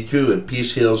 1882 in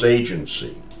Peace Hills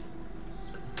Agency.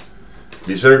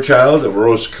 The third child of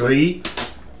Rose Cree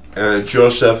and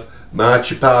Joseph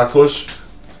Matchi-Pa-Kos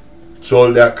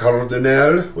Soldat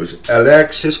Cardinal was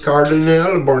Alexis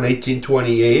Cardinal, born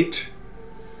 1828.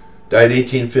 Died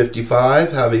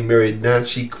 1855, having married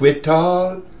Nancy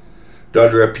Quital,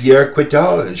 daughter of Pierre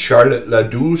Quital and Charlotte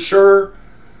Ladouceur,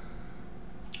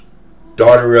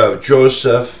 daughter of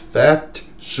Josephte,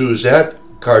 Suzette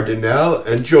Cardinal,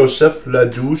 and Joseph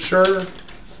Ladouceur.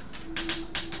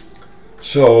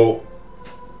 So,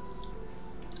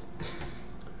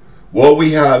 what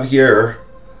we have here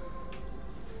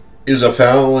is a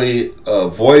family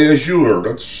of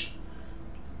voyageurs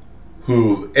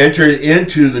who entered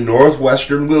into the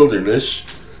northwestern wilderness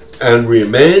and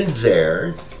remained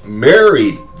there,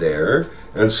 married there,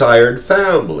 and sired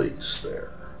families there.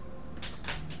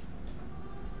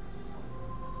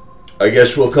 I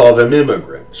guess we'll call them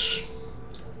immigrants.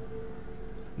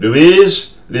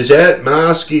 Louise Lisette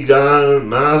Matchi-Pa-Kos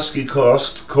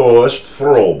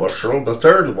Frobisher, the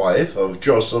third wife of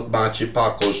Joseph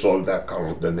Matchi-Pa-Kos Soldat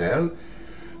Cardinal,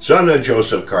 son of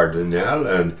Joseph Cardinal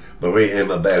and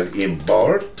Marie-Amabel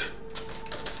Imbart,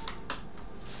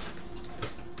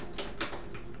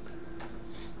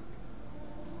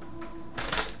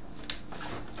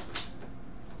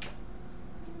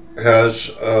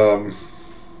 has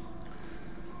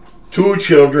two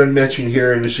children mentioned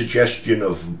here in the suggestion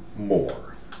of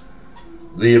more.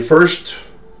 The first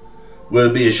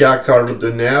will be Jacques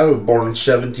Cardinal, born in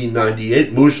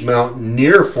 1798, Moose Mountain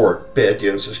near Fort Pitt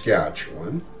in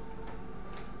Saskatchewan.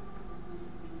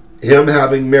 Him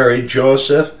having married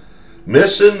Joseph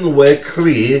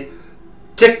Messenwekri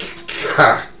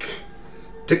Tikak.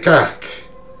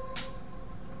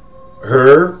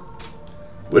 Her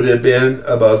would have been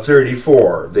about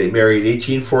 34. They married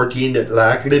 1814 at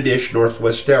Lac Le Biche,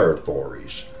 Northwest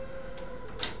Territories.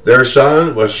 Their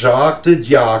son was Jacques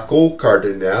Diaco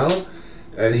Cardinal,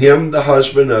 and him the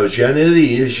husband of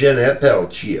Genevieve Jeanette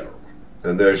Pelletier.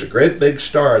 And there's a great big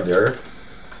star there,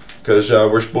 because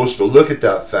we're supposed to look at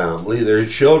that family. Their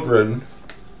children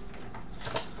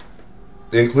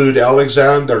include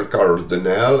Alexander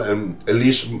Cardinal, and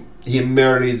he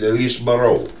married Elise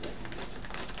Moreau.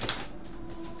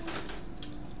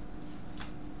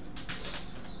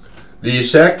 The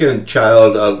second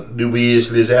child of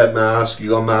Louise Lisette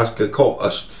Guillaume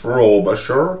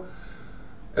Frobisher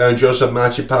and Joseph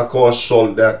Matchi-Pa-Kos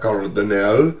Soldat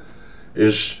Cardinal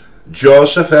is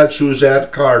Josephte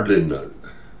Suzanne Cardinal.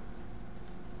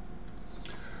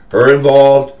 Her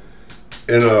involved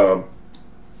in a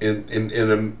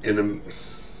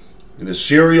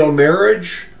serial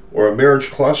marriage or a marriage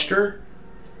cluster.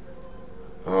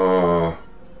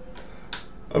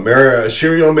 A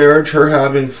serial marriage, her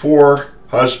having 4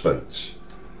 husbands.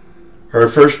 Her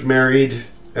first married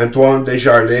Antoine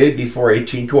Desjardins before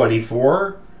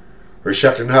 1824. Her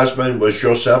second husband was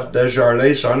Joseph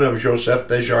Desjardins, son of Josephte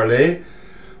Desjardins,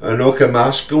 an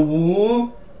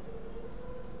Okamaskawu.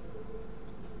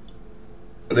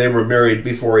 They were married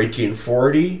before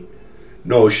 1840.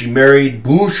 No, she married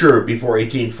Boucher before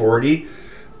 1840,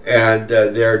 and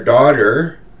their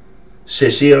daughter,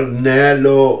 Cécile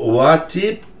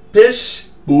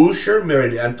Nello-Watipis Boucher,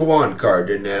 married Antoine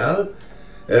Cardinal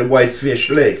at Whitefish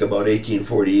Lake about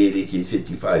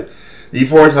 1848-1855. The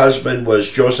fourth husband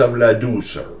was Joseph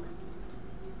Ladouceur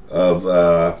of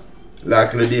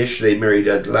Lac La Biche. They married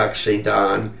at Lac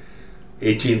Sainte-Anne,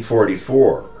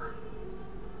 1844.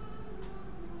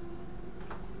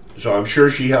 So I'm sure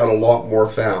she had a lot more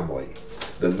family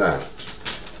than that.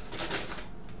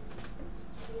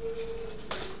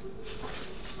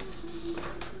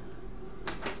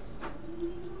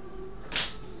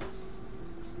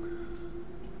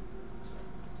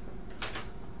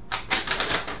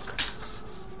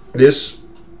 This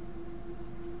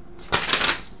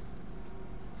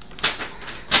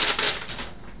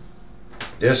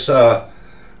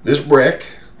brick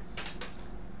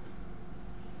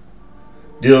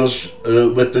deals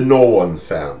with the Nolin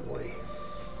family.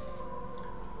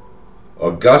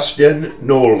 Augustin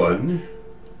Nolin,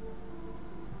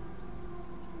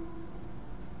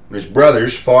 his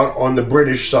brothers fought on the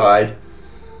British side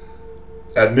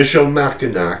at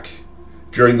Michilimackinac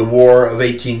during the War of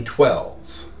 1812.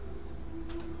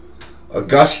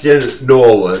 Augustin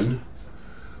Nolin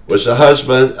was the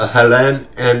husband of Helene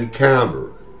and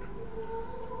Cameron.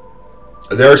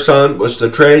 Their son was the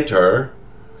traitor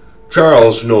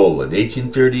Charles Nolin,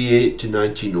 1838 to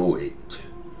 1908.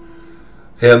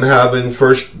 Him having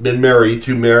first been married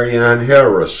to Marianne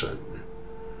Harrison,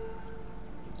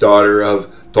 daughter of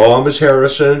Thomas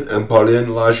Harrison and Pauline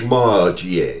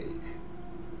Lagemadier,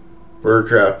 fur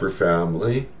trapper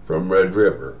family from Red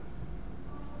River.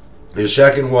 His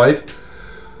second wife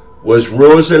was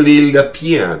Rosalie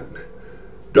Lepine,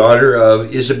 daughter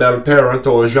of Isabelle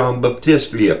Parenteau and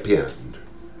Jean-Baptiste Lepine,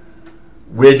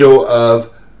 widow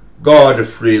of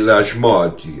Godfrey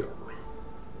Lagemadier.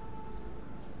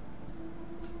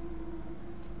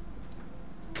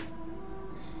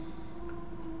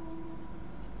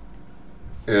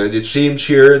 And it seems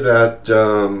here that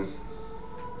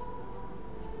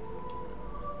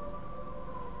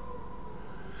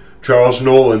Charles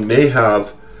Nolin may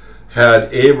have had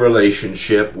a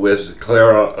relationship with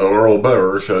Clara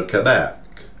Roberge of Quebec,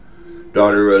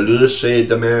 daughter of Lucie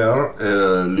Demers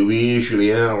and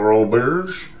Louis-Julien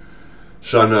Roberge,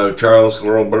 son of Charles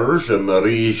Roberge and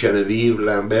Marie-Geneviève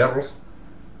Lambert,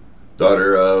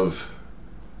 daughter of,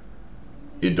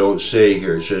 it don't say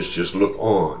here, it says just look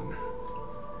on.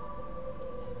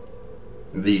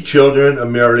 The children of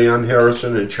Marianne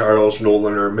Harrison and Charles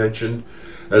Nolin are mentioned,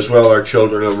 as well are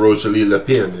children of Rosalie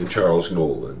Lepine and Charles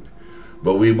Nolin.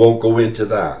 But we won't go into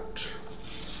that.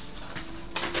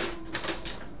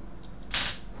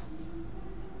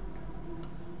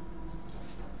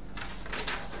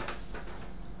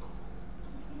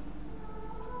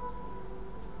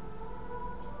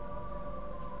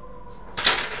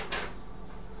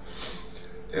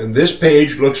 And this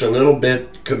page looks a little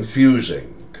bit confusing.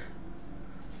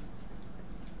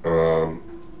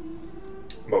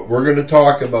 But we're going to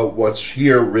talk about what's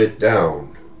here written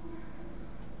down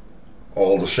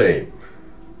all the same.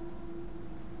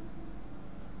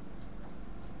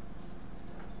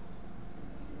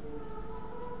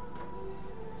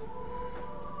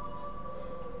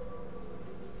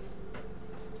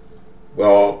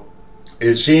 Well,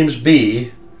 it seems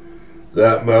be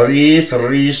that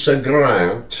Marie-Therese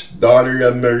Grant, daughter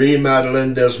of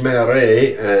Marie-Madeleine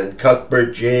Desmarais and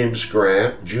Cuthbert James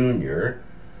Grant, Jr.,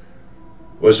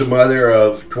 was the mother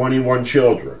of 21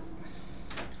 children.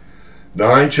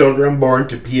 9 children born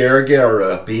to Pierre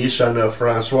Guérapi, son of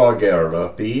François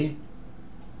Guérapi,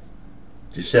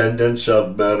 descendants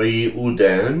of Marie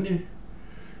Houdin,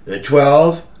 and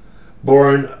 12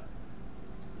 born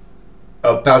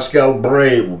of Pascal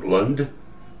Breland,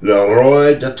 Le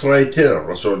Roi de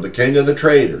Traiteurs, or the King of the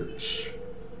Traitors.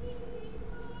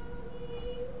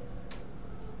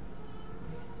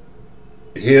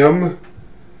 him,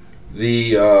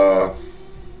 the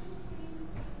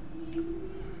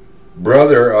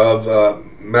brother of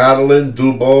Madeleine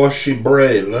DuBoishue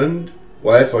Breland,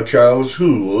 wife of Charles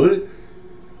Houle,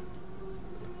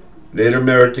 later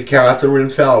married to Catherine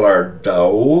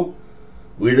Fallardau,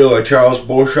 widow of Charles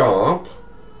Beauchamp,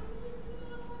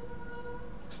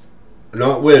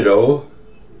 not widow.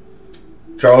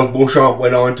 Charles Beauchamp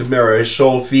went on to marry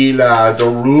Sophie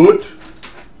Laderoute,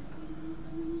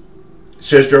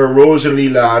 sister of Rosalie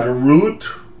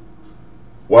Laderoute,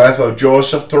 wife of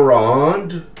Joseph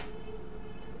Tarand,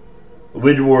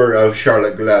 widower of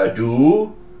Charlotte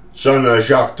Gladue, son of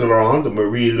Jacques Tarand and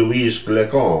Marie-Louise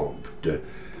Lecomte.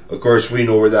 Of course, we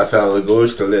know where that family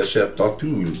goes, to Les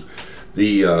Septantouls,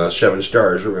 the 7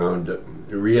 stars around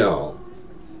Riel.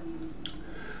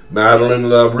 Madeleine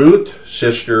Laderoute,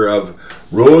 sister of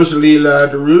Rosalie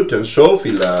Laderoute and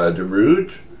Sophie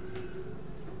Laderoute,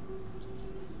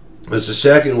 was the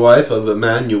second wife of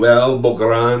Emmanuel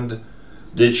Beaugrand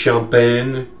de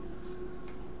Champagne,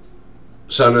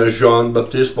 son of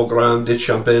Jean-Baptiste Beaugrand de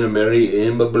Champagne and Marie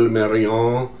Aimable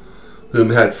Marion, whom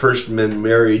had first been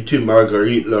married to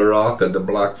Marguerite Leroc of the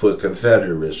Blackfoot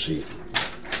Confederacy.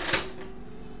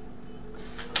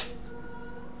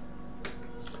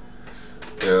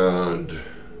 And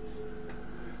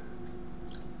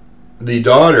the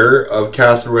daughter of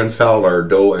Catherine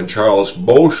Fallardau and Charles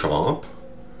Beauchamp,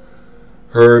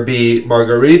 her be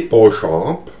Marguerite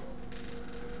Beauchamp,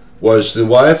 was the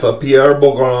wife of Pierre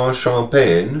Beaugrand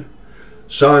Champagne,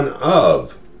 son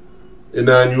of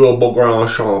Emmanuel Beaugrand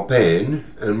Champagne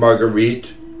and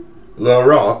Marguerite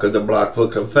Leroc of the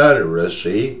Blackfoot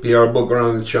Confederacy. Pierre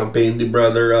Beaugrand Champagne, the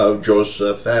brother of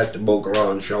Josephte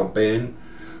Beaugrand Champagne,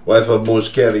 wife of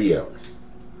Mosqueriel,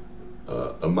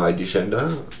 of my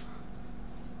descendant.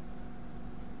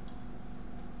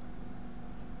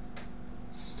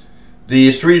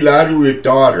 The 3 Laderoute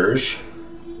daughters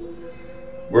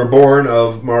were born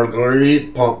of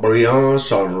Marguerite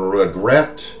Pontbriand en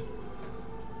Regret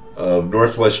of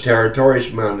Northwest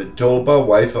Territories, Manitoba,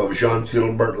 wife of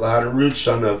Jean-Philibert Laderoute,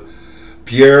 son of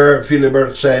Pierre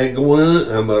Philibert Seguin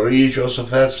and Marie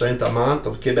Josephte Saint-Amant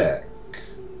of Quebec.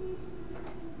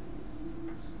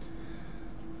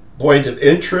 Point of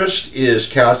interest is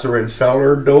Catherine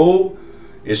Fallardau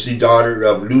is the daughter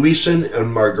of Louison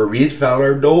and Marguerite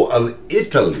Fallardau of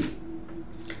Italy.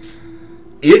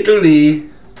 Italy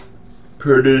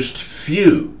produced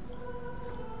few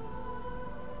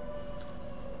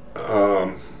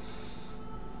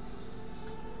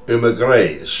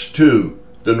immigrants to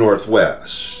the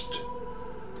Northwest,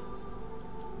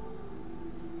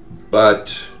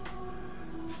 but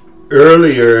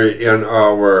earlier in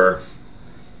our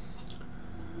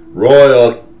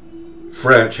royal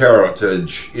French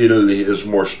heritage, Italy is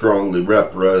more strongly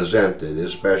represented,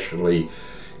 especially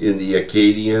in the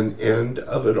Acadian end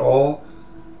of it all.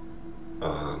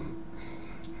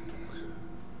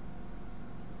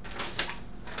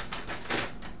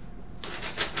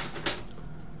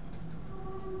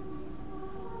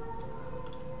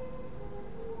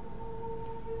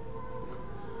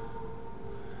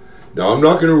 Now, I'm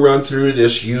not going to run through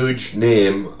this huge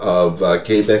name of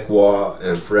Quebecois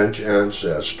and French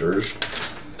ancestors.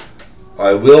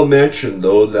 I will mention,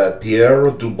 though, that Pierre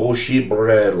DuBoishue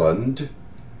Breland,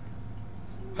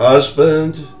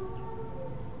 husband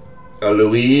of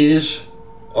Louise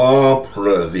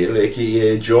Ampreville,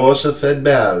 aka Josephte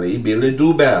Bally,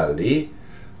 Bilidau Bally,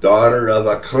 daughter of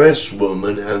a Cress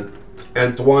woman, and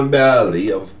Antoine Bally,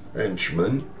 a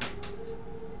Frenchman,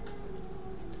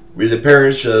 were the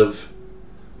parents of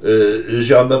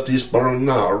Jean-Baptiste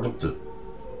Bernard,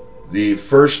 the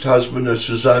first husband of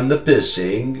Suzanne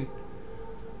Debure,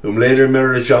 whom later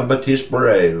married Jean-Baptiste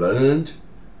Breland,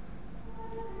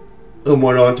 whom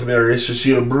went on to marry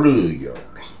Cecile Bruyère.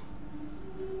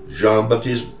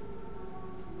 Jean-Baptiste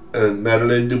and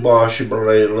Madeleine DuBoishue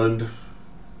Breland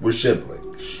were siblings.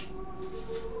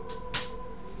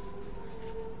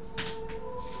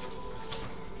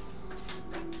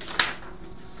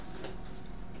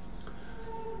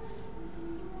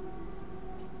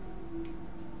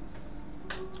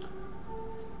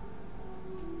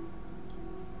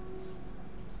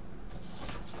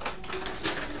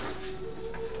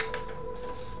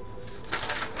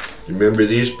 Remember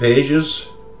these pages?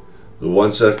 The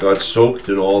ones that got soaked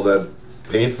in all that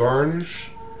paint varnish?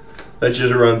 Let's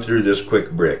just run through this quick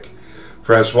brick.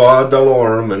 Francois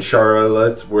Delorme and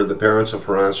Charlotte were the parents of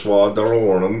Francois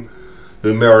Delorme,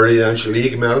 who married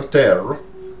Angelique Malaterre,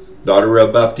 daughter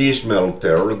of Baptiste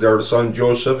Malaterre. Their son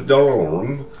Joseph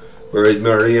Delorme married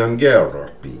Marianne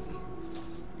Guerpy.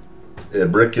 A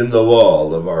brick in the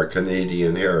wall of our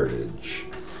Canadian heritage.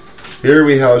 Here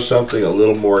we have something a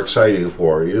little more exciting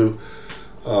for you.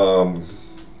 I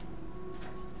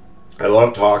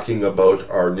love talking about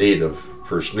our native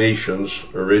First Nations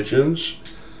origins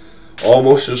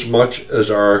almost as much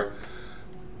as our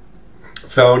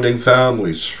founding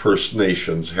families' First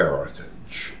Nations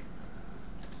heritage.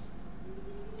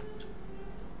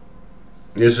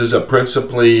 This is a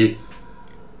principally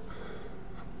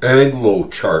Anglo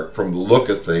chart from the look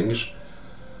of things,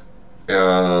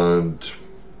 and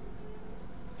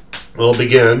we'll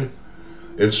begin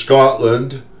in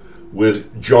Scotland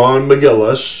with John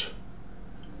McGillis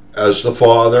as the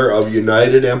father of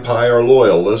United Empire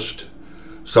Loyalist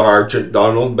Sergeant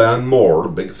Donald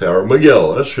Banmore, Big Fair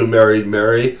McGillis, who married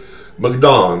Mary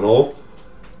MacDonald,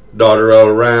 daughter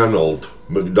of Ranald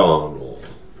MacDonald.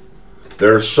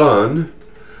 Their son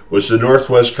was the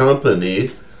Northwest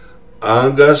Company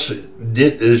Angus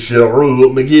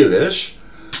Giroux McGillis,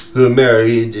 who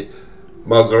married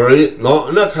Marguerite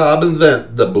Notnachab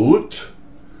Vent the Boot,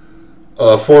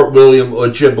 a Fort William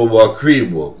Ojibwa Cree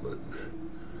woman.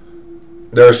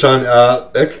 Their son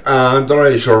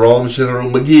Alexander Jerome Giroux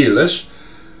McGillis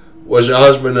was the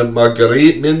husband of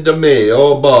Marguerite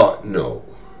Mindameo Bottineau,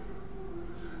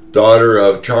 daughter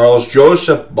of Charles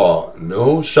Joseph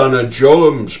Bottineau, son of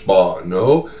James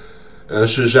Bottineau, and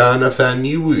Susanna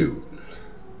Fanny Wood.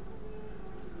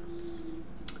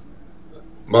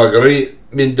 Marguerite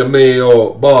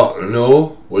Mindameo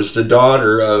Bottineau was the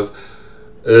daughter of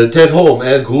Tedhome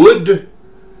Eghood,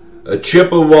 a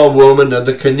Chippewa woman of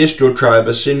the Canisto tribe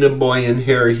of Assiniboine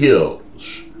Hare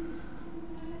Hills.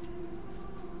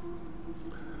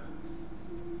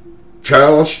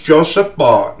 Charles Joseph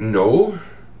Bottineau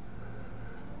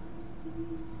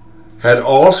had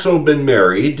also been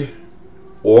married,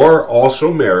 or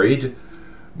also married,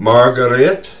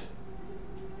 Margaret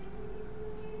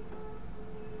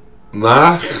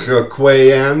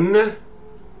Macquayan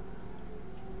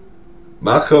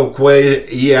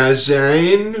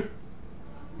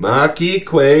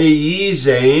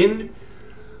Maki-Kwe-Yazane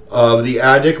of the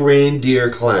Attic Reindeer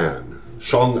clan,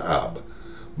 Songab.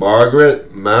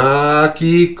 Margaret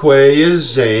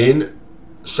Maki-Kwe-Yazane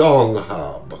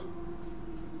Songhab,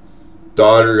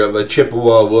 daughter of a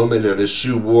Chippewa woman and a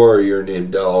Sioux warrior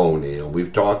named Daunais. And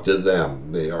we've talked to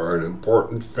them. They are an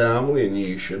important family and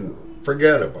you shouldn't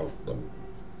forget about them.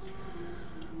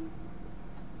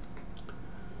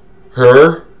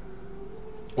 Her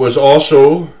was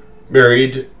also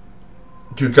married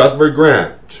to Cuthbert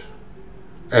Grant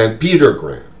and Peter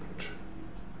Grant,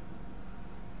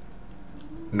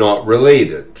 not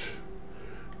related.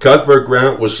 Cuthbert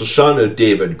Grant was the son of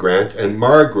David Grant and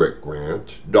Margaret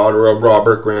Grant, daughter of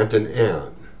Robert Grant and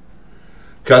Anne.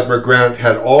 Cuthbert Grant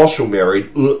had also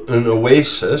married an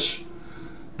Oasis,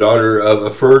 daughter of a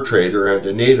fur trader and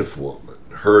a native woman.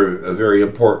 Her a very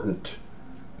important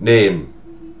name.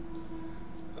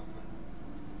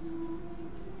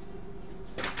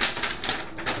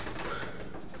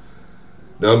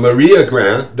 Now Maria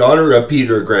Grant, daughter of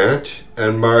Peter Grant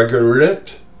and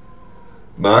Margaret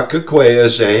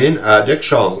Maki-Kwe-Yazane Adik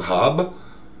Songhab,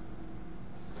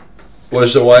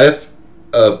 was the wife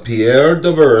of Pierre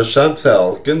de Versant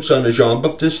Falcon, son of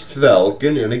Jean-Baptiste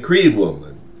Falcon, and a Cree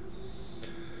woman.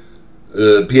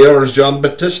 Pierre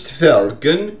Jean-Baptiste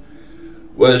Falcon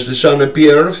was the son of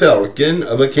Pierre Falcon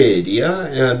of Acadia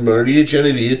and Marie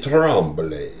Genevieve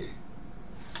Tremblay.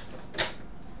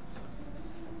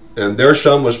 And their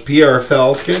son was Pierre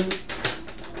Falcon.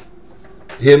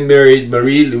 Him married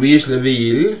Marie-Louise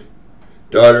Leville,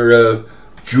 daughter of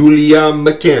Guillaume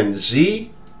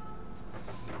Mackenzie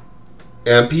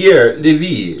and Pierre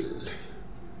Leville.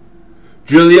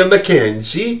 Julia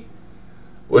Mackenzie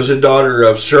was a daughter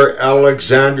of Sir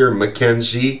Alexander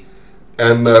Mackenzie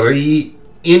and Marie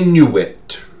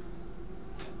Inuit.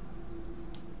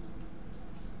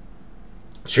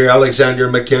 Sir Alexander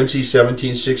Mackenzie,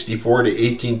 1764 to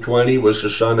 1820, was the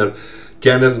son of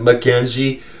Kenneth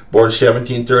Mackenzie, born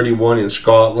 1731 in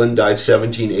Scotland, died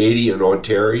 1780 in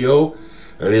Ontario,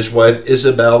 and his wife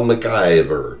Isabel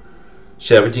McIver,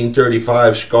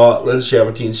 1735 Scotland,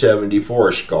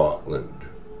 1774 Scotland.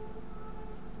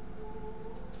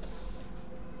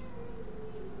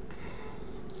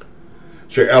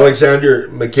 Sir Alexander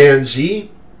Mackenzie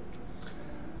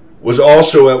was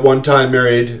also at one time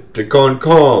married to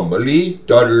Concomly,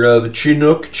 daughter of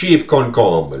Chinook Chief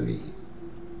Concomly,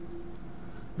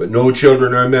 but no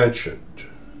children are mentioned.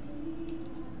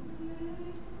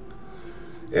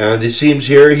 And it seems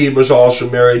here he was also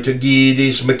married to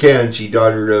Gides Mackenzie,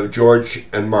 daughter of George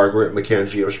and Margaret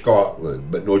Mackenzie of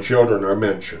Scotland, but no children are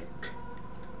mentioned.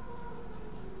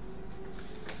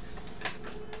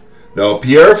 Now,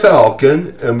 Pierre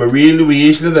Falcon and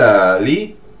Marie-Louise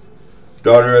Lavallee,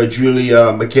 daughter of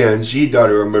Julia Mackenzie,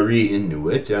 daughter of Marie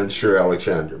Inuit and Sir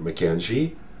Alexander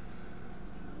Mackenzie,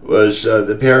 was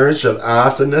the parents of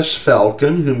Athanas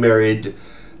Falcon, who married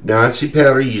Nancy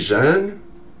Parisan,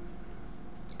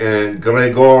 and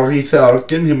Gregory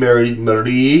Falcon, who married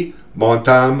Marie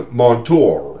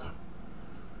Montam-Montour,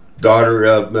 daughter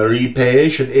of Marie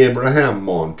Page and Abraham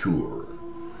Montour.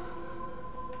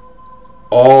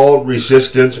 All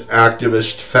resistance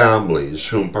activist families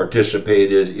whom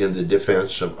participated in the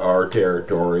defense of our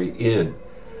territory in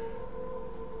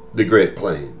the Great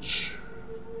Plains.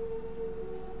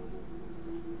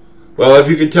 Well, if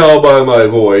you can tell by my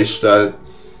voice that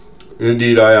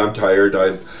indeed I am tired.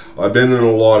 I've been in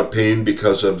a lot of pain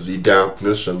because of the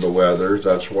dampness and the weather.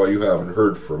 That's why you haven't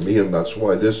heard from me, and that's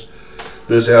why this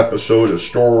episode of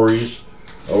Stories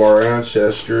of Our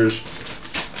Ancestors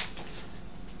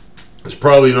is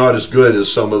probably not as good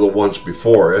as some of the ones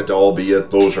before it, albeit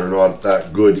those are not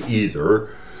that good either.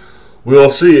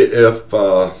 We'll see if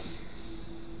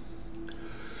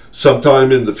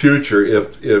sometime in the future,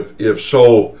 if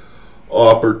so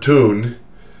opportune,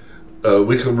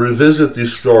 we can revisit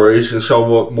these stories in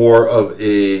somewhat more of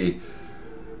a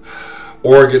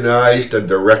organized and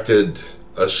directed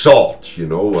assault, you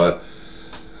know,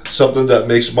 something that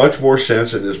makes much more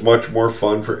sense and is much more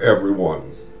fun for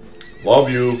everyone. Love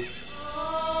you.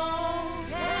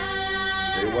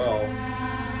 Stay well.